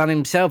probably done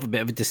himself a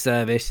bit of a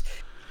disservice.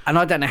 And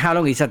I don't know how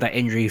long he's had that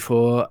injury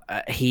for.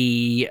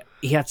 He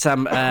had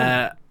some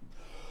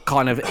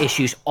kind of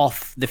issues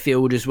off the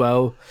field as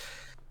well.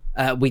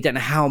 We don't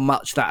know how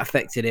much that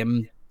affected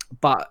him,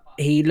 but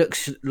he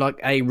looks like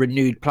a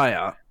renewed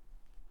player.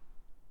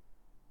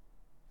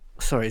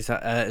 Sorry, is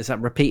that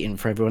repeating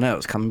for everyone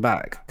else coming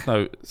back?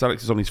 No,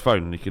 Alex is on his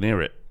phone and you can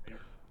hear it.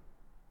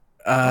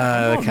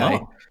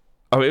 Okay.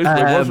 Oh, it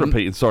was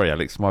repeating. Sorry,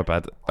 Alex, my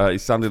bad.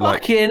 It sounded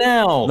like fucking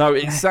hell. No,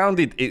 it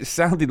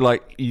sounded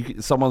like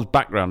someone's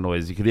background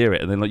noise. You could hear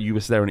it, and then like you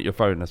were staring at your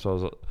phone. That's why I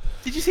was like,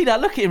 did you see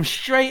that? Look at him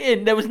straight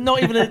in. There was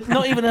not even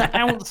an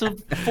ounce of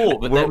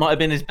thought that might have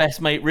been his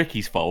best mate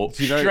Ricky's fault.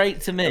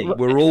 Straight to me.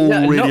 We're all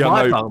really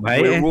hungover.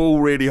 We're all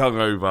really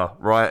hungover,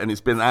 right? And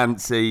it's been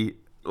antsy.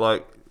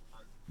 Like,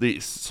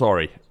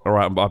 sorry. All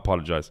right, I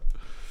apologise.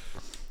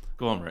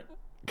 Go on, Rick.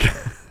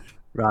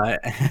 Right.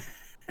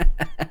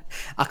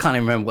 I can't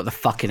even remember what the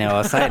fucking hell I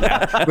was saying now.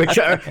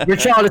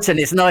 Richarlison,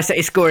 it's nice that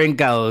he's scoring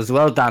goals.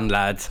 Well done,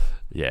 lads.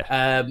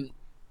 Yeah.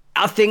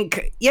 I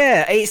think,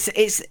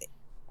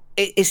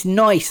 it's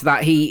nice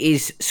that he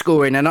is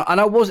scoring, and I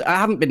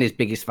haven't been his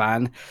biggest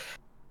fan.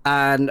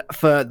 And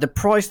for the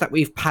price that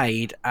we've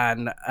paid,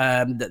 and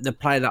the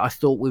player that I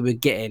thought we were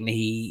getting,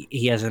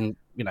 he hasn't,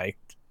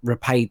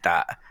 repaid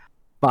that.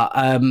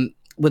 But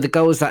with the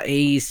goals that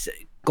he's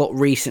got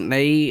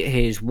recently,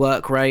 his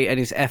work rate and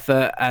his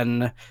effort,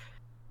 and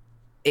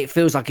it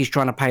feels like he's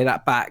trying to pay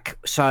that back.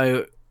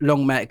 So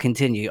long may it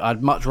continue.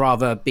 I'd much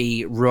rather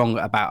be wrong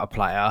about a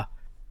player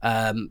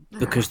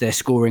because they're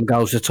scoring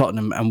goals for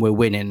Tottenham and we're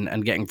winning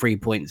and getting 3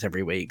 points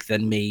every week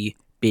than me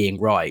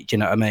being right. Do you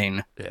know what I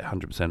mean? Yeah,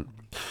 100%.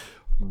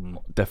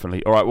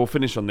 Definitely. All right, we'll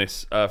finish on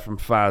this from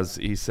Faz.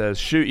 He says,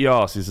 "Shooty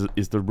arse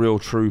is the real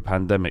true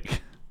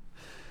pandemic."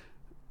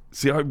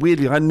 See,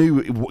 I knew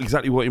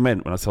exactly what he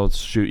meant when I told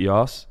shooty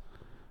arse.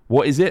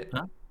 What is it?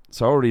 Huh?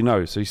 So I already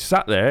know. So he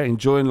sat there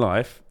enjoying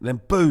life,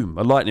 then boom,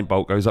 a lightning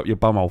bolt goes up your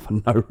bumhole for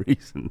no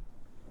reason.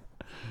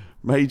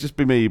 May just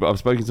be me, but I've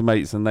spoken to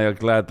mates and they are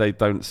glad they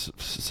don't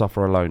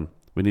suffer alone.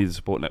 We need a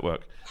support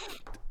network.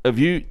 Have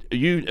you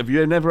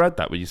never had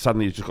that where you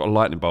suddenly just got a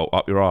lightning bolt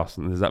up your arse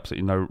and there's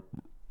absolutely no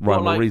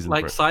rhyme or reason for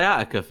it? Like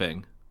sciatica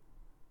thing?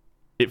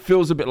 It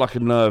feels a bit like a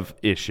nerve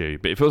issue,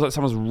 but it feels like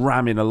someone's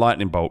ramming a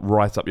lightning bolt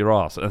right up your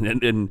arse,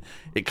 and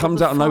it comes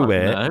out of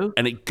nowhere,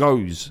 and it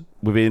goes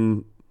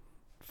within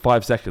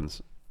 5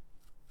 seconds,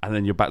 and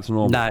then you're back to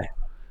normal. No,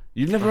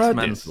 you've never heard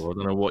this. I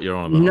don't know what you're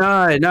on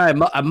about. No.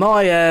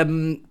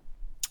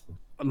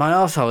 My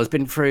arsehole has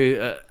been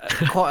through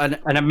quite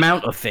an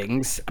amount of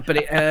things, but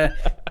it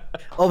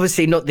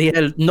obviously not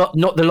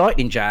the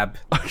lightning jab,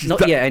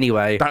 not yet.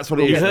 Anyway, that's what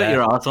it is. You hurt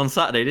your arse on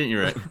Saturday, didn't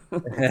you, Rick?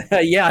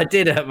 Yeah, I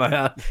did hurt my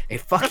arse.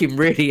 It fucking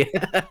really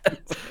hurt.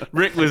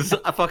 Rick was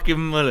a fucking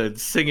mullered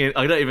singing.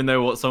 I don't even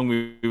know what song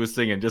we were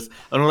singing.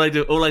 And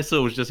all I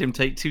saw was just him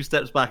take 2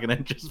 steps back and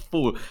then just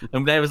fall.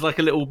 And there was like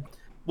a little.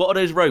 What are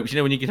those ropes?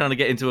 When you're trying to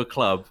get into a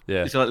club?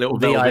 Yeah. It's like a little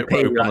velvet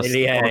rope on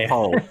a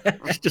pole.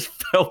 It just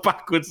fell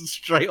backwards and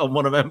straight on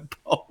one of them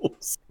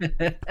poles.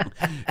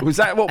 Was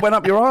that what went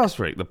up your arse,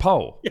 Rick? The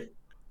pole? Yeah.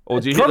 Or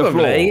do you Probably. hit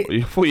the floor?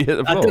 You thought you hit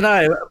the floor? I don't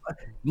know.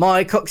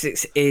 My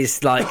coccyx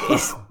is like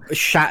it's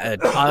shattered.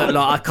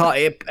 I can't.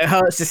 It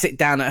hurts to sit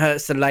down. It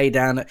hurts to lay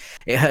down.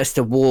 It hurts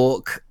to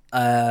walk.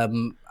 I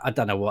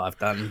don't know what I've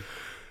done.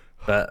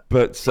 But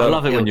I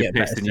love it when you're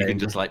pissed and you can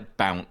just like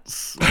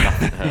bounce.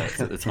 Nothing hurts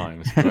at the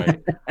time. It's great.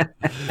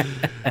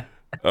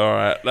 All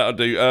right, that'll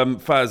do.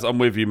 Faz, I'm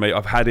with you, mate.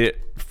 I've had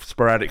it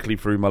sporadically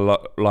through my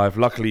life.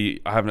 Luckily,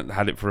 I haven't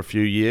had it for a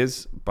few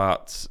years,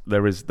 but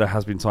there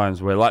has been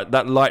times where, like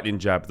that lightning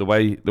jab, the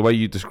way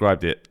you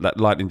described it, that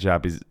lightning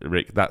jab is,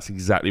 Rick. That's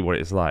exactly what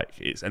it's like.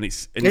 Is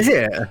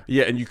it?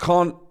 Yeah, and you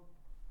can't.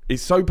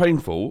 It's so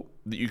painful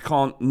that you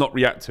can't not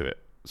react to it.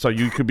 So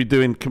you could be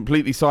doing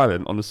completely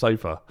silent on the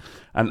sofa,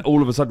 and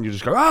all of a sudden you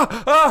just go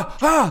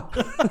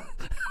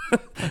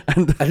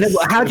and then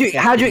how do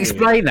you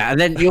explain that?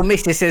 And then your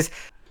missus says,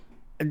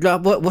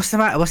 "What's the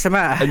matter? What's the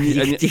matter?" And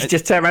you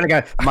just turn around and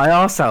go, "My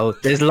arsehole,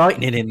 there's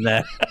lightning in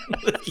there."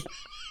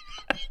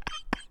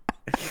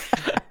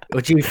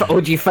 Or do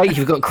you fake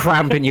you've got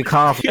cramp in your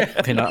calf or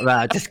something like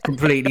that? Just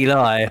completely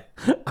lie.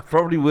 I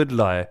probably would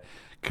lie.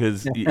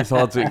 Because it's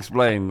hard to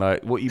explain,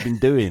 like, what you've been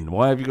doing.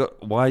 Why you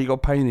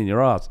got pain in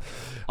your ass?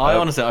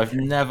 Honestly, I've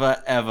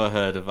never ever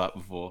heard of that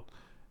before.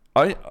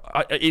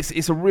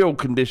 It's a real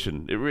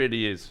condition. It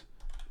really is.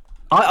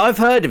 I've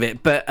heard of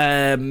it, but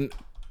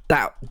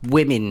that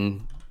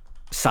women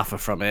suffer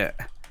from it,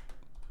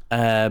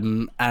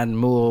 and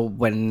more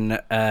when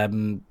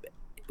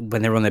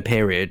they're on their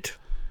period.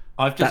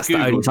 That's the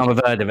only time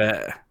I've heard of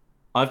it.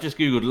 I've just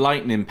googled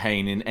lightning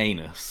pain in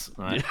anus.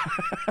 Right,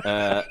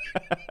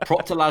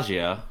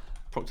 proctalgia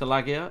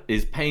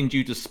is pain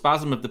due to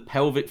spasm of the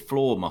pelvic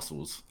floor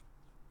muscles,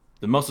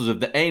 the muscles of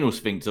the anal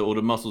sphincter, or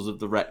the muscles of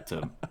the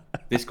rectum.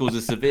 This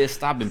causes severe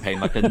stabbing pain,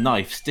 like a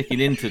knife sticking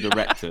into the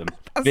rectum.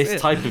 This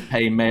type of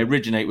pain may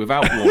originate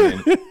without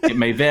warning. It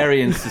may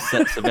vary in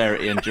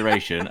severity and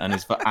duration, and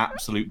is for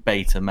absolute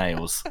beta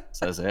males.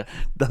 Says here.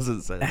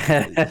 Doesn't say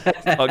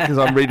because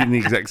I'm reading the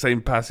exact same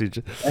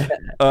passage.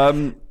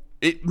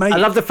 I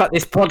love the fact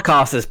this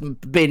podcast has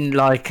been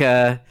like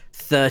 30%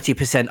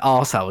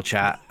 arsehole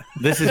chat.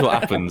 This is what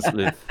happens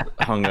with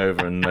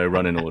hungover and no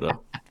running order.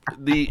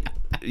 The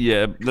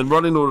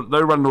running order,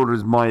 no running order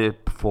is my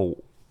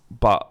fault,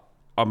 but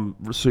I'm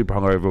super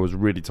hungover. I was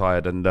really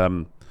tired,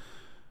 and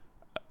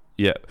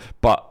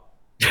but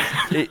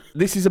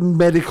this is a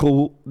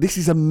medical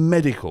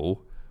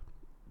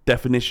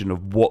definition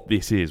of what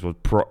this is. Was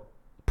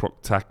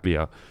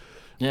proctalgia?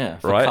 Yeah,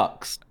 for right.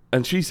 Cucks.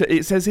 And she said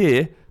it says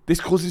here. This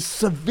causes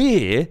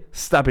severe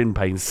stabbing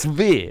pain,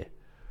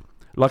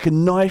 like a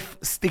knife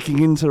sticking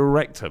into a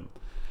rectum.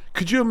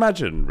 Could you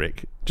imagine,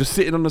 Rick, just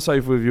sitting on the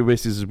sofa with your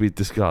missus as we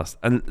discussed,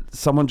 and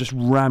someone just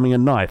ramming a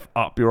knife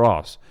up your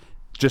ass,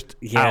 just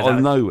out of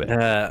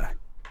nowhere?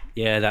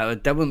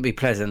 That wouldn't be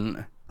pleasant.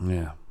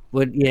 Yeah.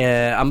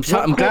 I'm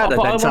glad. But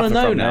I want to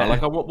know now.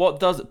 Like, what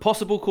does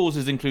possible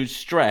causes include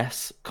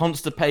stress,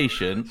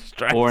 constipation,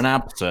 or an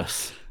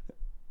abscess?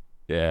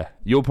 Yeah,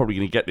 you're probably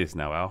going to get this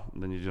now, Al.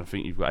 And then you're going to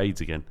think you've got AIDS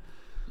again.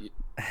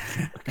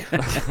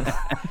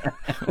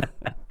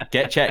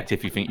 Get checked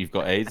if you think you've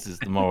got AIDS. Is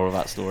the moral of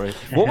that story.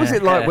 What was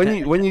it like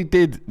when you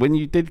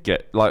did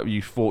get, like,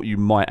 you thought you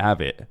might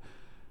have it?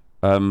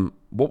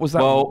 What was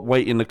that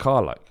wait in the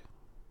car like?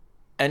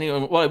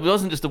 Well, it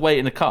wasn't just a wait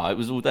in the car. It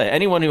was all day.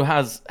 Anyone who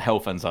has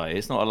health anxiety,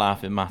 it's not a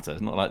laughing matter.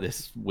 It's not like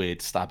this weird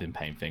stabbing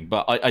pain thing.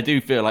 But I do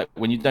feel like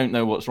when you don't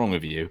know what's wrong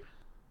with you,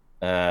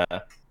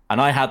 and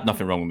I had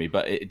nothing wrong with me,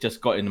 but it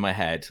just got into my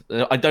head.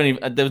 There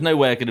was no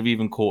way I could have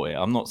even caught it.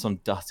 I'm not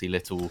some dirty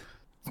little.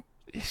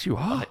 Yes, you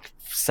are. Like,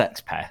 sex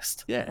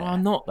pest. Yeah. Well,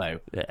 I'm not though.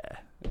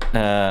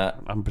 Yeah.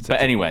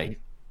 But anyway,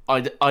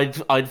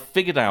 I'd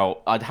figured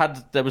out.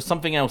 There was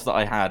something else that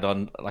I had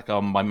on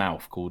my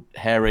mouth called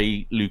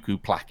hairy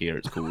leukoplakia.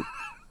 It's called.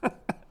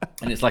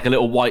 And it's like a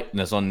little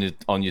whiteness on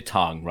your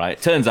tongue, right?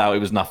 Turns out it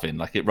was nothing.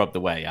 Like, it rubbed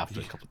away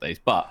after a couple of days.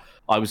 But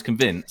I was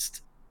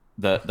convinced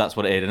that's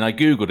what it is, and I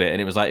googled it,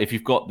 and it was like, if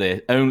you've got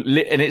this, and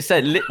it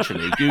said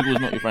literally, Google's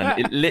not your friend.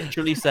 It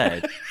literally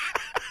said,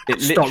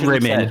 Stop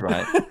rimming.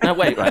 Right? No,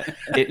 wait, right.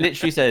 It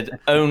literally said,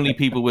 only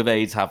people with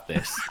AIDS have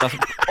this. That's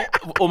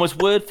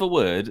almost word for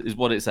word is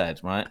what it said,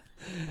 right?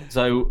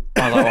 So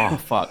I was like, oh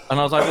fuck, and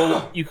I was like,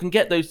 well, you can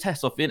get those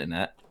tests off the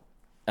internet,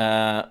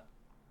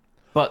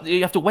 but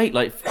you have to wait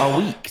like a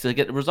week to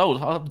get the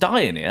results. I'm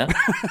dying here.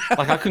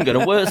 Like, I couldn't go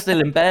to work, still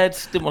in bed,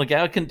 didn't want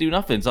to I couldn't do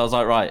nothing. So I was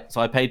like, right. So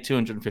I paid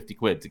 250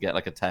 quid to get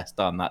like a test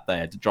done that day. I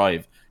had to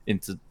drive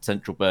into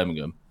central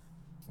Birmingham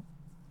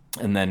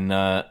and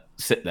then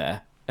sit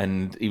there.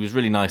 And he was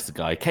really nice, the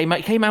guy. Came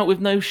out with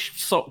no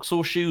socks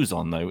or shoes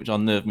on, though, which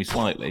unnerved me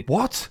slightly.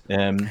 What?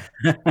 Yeah,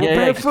 he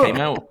just came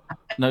out.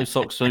 No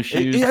socks, no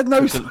shoes. He had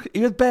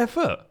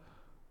barefoot?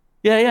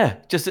 Yeah.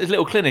 Just a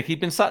little clinic.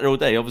 He'd been sat there all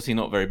day, obviously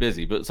not very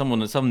busy, but some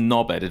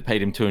knobhead had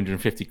paid him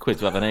 250 quid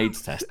to have an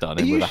AIDS test done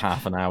with a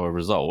half an hour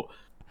result.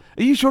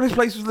 Are you sure this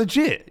place was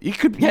legit? You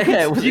could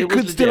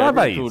still have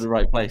AIDS. All the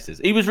right places.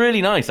 He was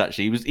really nice,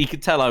 actually. He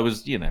could tell I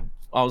was,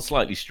 I was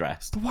slightly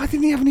stressed. But why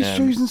didn't he have any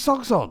shoes and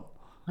socks on?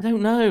 I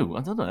don't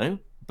know.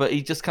 But but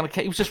he just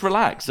he was just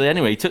relaxed. So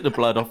anyway, he took the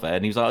blood off it,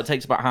 and he was like, it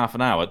takes about half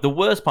an hour. The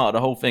worst part of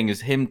the whole thing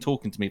is him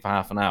talking to me for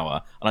half an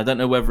hour, and I don't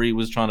know whether he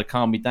was trying to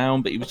calm me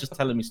down, but he was just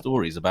telling me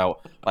stories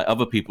about like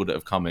other people that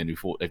have come in who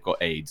thought they've got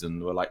AIDS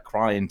and were like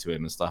crying to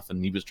him and stuff,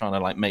 and he was trying to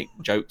like make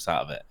jokes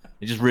out of it.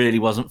 It just really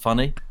wasn't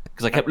funny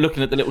because I kept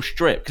looking at the little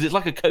strip because it's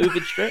like a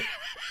COVID strip.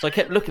 So I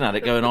kept looking at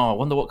it, going, "Oh, I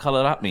wonder what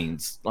color that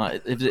means.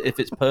 Like, if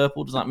it's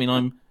purple, does that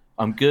mean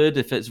I'm good?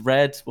 If it's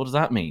red, what does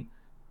that mean?"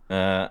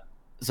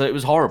 So it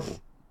was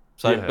horrible.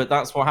 So, but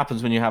that's what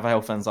happens when you have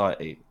health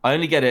anxiety. I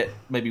only get it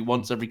maybe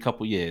once every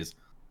couple of years,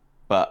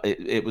 but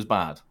it was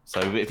bad. So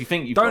if you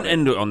think you don't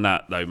end it on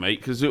that though, mate,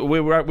 because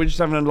we're just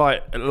having a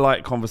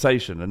light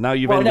conversation, and now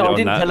you've ended it on that. I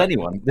didn't tell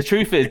anyone. The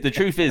truth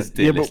is,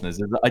 dear listeners,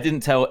 is that I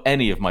didn't tell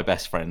any of my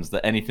best friends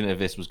that anything of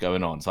this was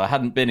going on. So I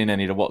hadn't been in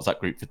any of the WhatsApp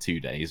group for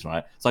 2 days,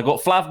 right? So I got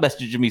Flav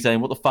messaging me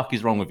saying, "What the fuck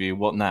is wrong with you?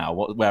 What now?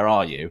 Where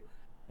are you?"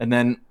 And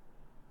then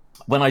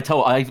when I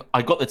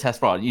got the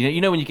test right,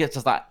 you know when you get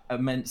just that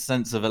immense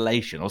sense of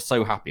elation, I was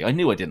so happy. I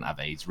knew I didn't have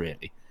AIDS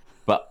really,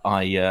 but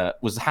I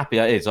was happy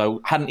I did. So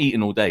I hadn't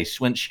eaten all day.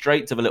 Went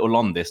straight to the little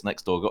Londis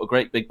next door, got a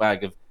great big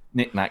bag of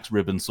knickknacks,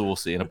 ribbon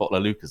saucy, and a bottle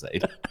of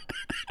Lucozade.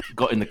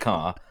 Got in the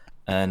car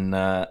and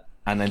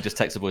then just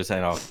texted the boy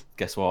saying, "Oh,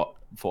 guess what?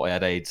 Thought I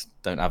had AIDS.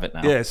 Don't have it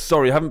now." Yeah,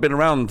 sorry, I haven't been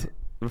around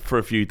for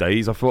a few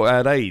days. I thought I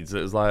had AIDS.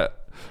 It was like,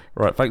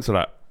 right, thanks for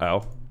that,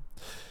 Al.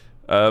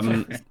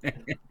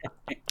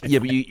 Yeah,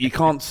 but you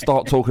can't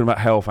start talking about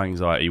health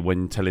anxiety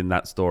when telling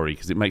that story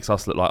because it makes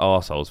us look like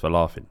arseholes for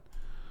laughing.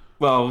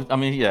 Well, I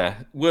mean, yeah,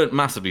 weren't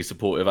massively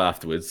supportive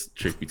afterwards,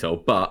 truth be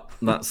told, but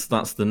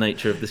that's the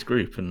nature of this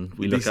group, and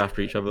we look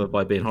after each other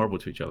by being horrible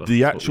to each other.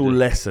 The actual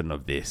lesson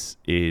of this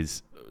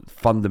is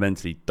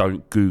fundamentally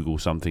don't Google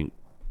something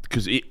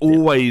because it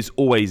always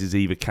is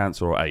either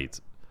cancer or AIDS.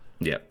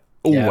 Yeah.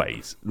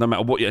 Always, no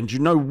matter what. And do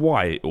you know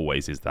why it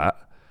always is that?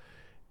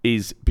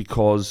 Is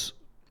because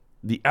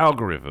the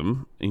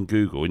algorithm in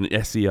Google, in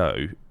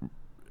SEO,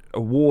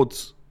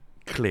 awards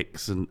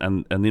clicks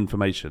and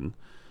information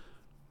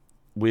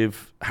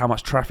with how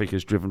much traffic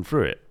is driven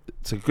through it.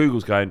 So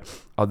Google's going,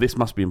 "Oh, this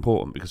must be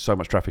important because so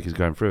much traffic is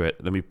going through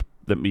it. Let me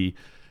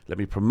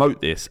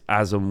promote this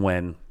as and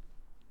when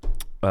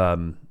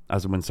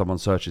someone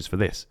searches for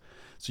this."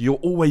 So you're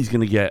always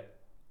going to get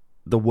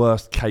the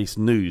worst case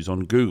news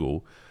on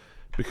Google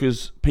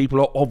because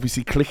people are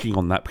obviously clicking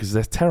on that because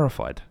they're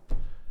terrified.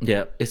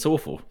 Yeah, it's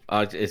awful.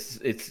 It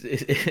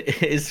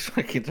is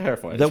fucking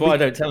terrifying. That's why I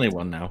don't tell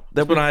anyone now.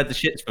 That's when I had the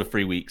shits for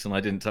 3 weeks and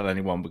I didn't tell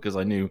anyone because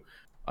I knew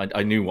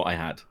what I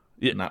had,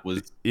 and that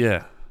was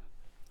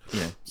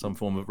some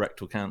form of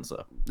rectal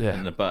cancer.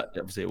 Yeah, but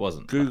obviously it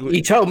wasn't. Google.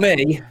 You told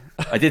me.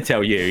 I did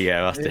tell you.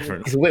 Yeah, that's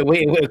different.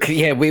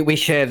 We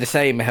share the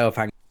same health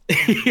anxiety.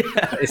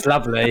 Yeah. It's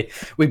lovely.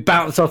 We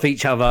bounce off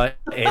each other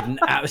in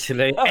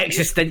absolute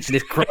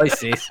existentialist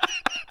crisis.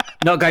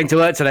 Not going to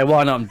work today.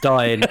 Why not? I'm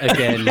dying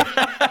again.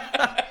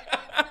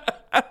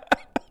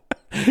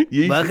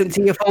 Welcome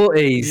to your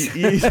 40s.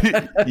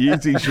 You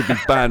two should be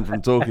banned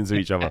from talking to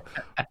each other.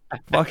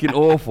 Fucking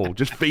awful.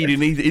 Just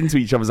feeding into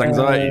each other's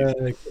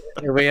anxiety.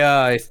 Here we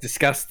are. It's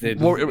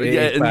disgusting.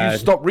 And you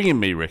stop ringing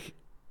me, Rick.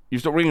 You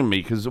stop ringing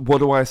me because what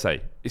do I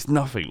say? It's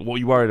nothing. What are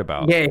you worried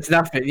about? Yeah, it's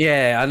nothing.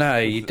 Yeah, I know.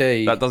 You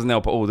do. That doesn't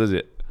help at all, does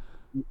it?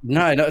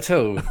 No, not at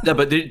all. No,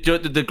 but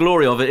the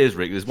glory of it is,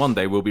 Rick, is one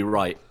day we'll be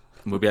right.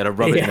 And we'll be able to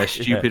rub it in their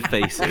stupid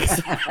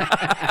faces.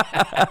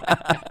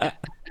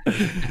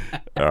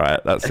 All right,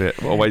 that's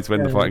it. What a way to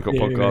end the Fighting Cock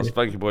podcast.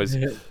 Thank you, boys.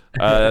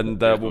 And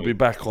we'll be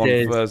back on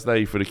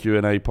Thursday for the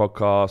Q&A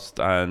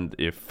podcast. And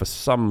if for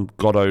some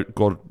God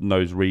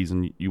knows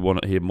reason you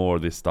want to hear more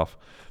of this stuff,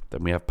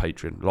 then we have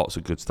Patreon. Lots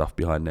of good stuff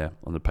behind there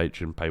on the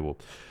Patreon paywall.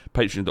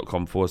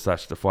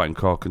 Patreon.com/The Fighting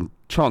Cock. And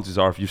chances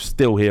are, if you're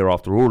still here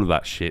after all of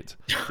that shit,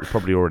 you're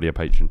probably already a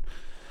patron.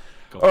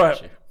 All right.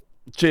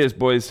 Cheers,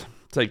 boys.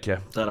 Take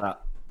care. Ta-da.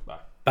 Bye.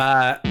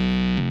 Bye.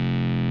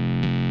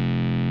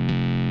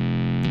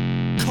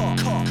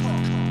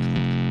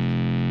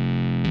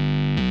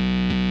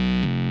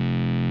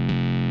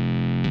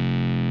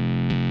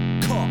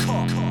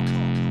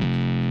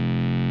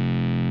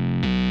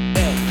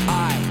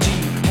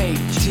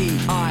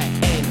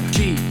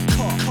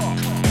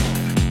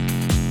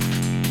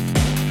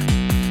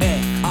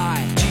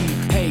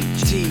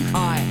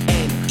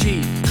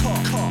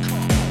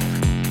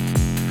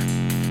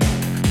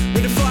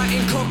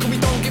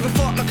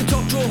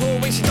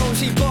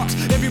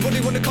 Everybody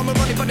wanna come and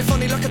run it, but they're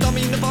funny like a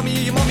dummy in the bummy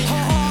of your mummy.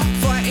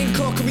 Fighting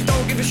cock and we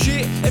don't give a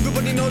shit.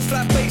 Everybody knows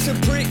flat bait's a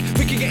prick.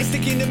 We can get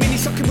sticky in the mini,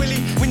 sucking willy.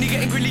 When you're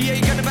getting grilly, yeah,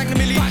 you're gonna bang the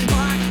milli. Bang,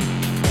 bang.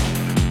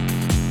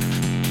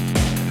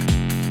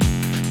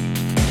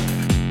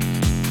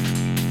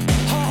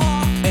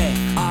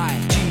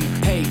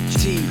 F-I-G-H-T-I-N-G.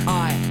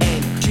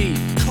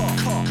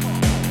 Cock.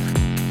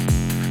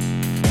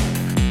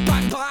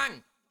 Bang,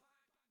 bang.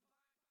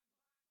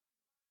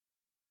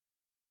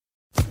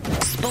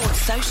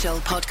 Sports Social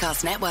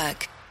Podcast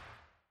Network.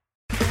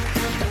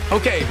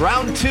 Okay,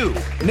 round 2.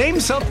 Name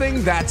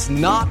something that's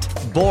not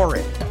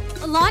boring.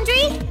 A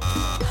laundry?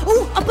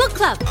 Ooh, a book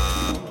club.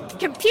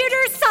 Computer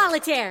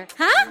solitaire,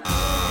 huh?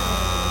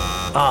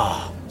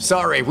 Ah, oh,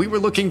 sorry. We were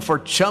looking for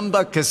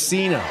Chumba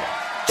Casino.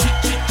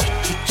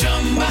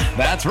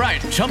 That's right.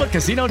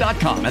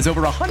 ChumbaCasino.com has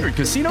over 100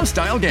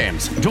 casino-style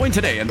games. Join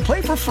today and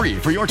play for free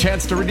for your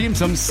chance to redeem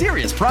some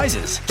serious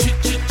prizes.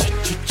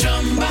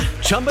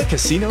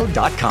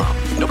 ChumbaCasino.com.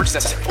 No purchase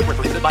necessary. Void where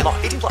prohibited by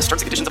law. 18+. Terms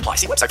and conditions apply.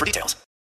 See website for details.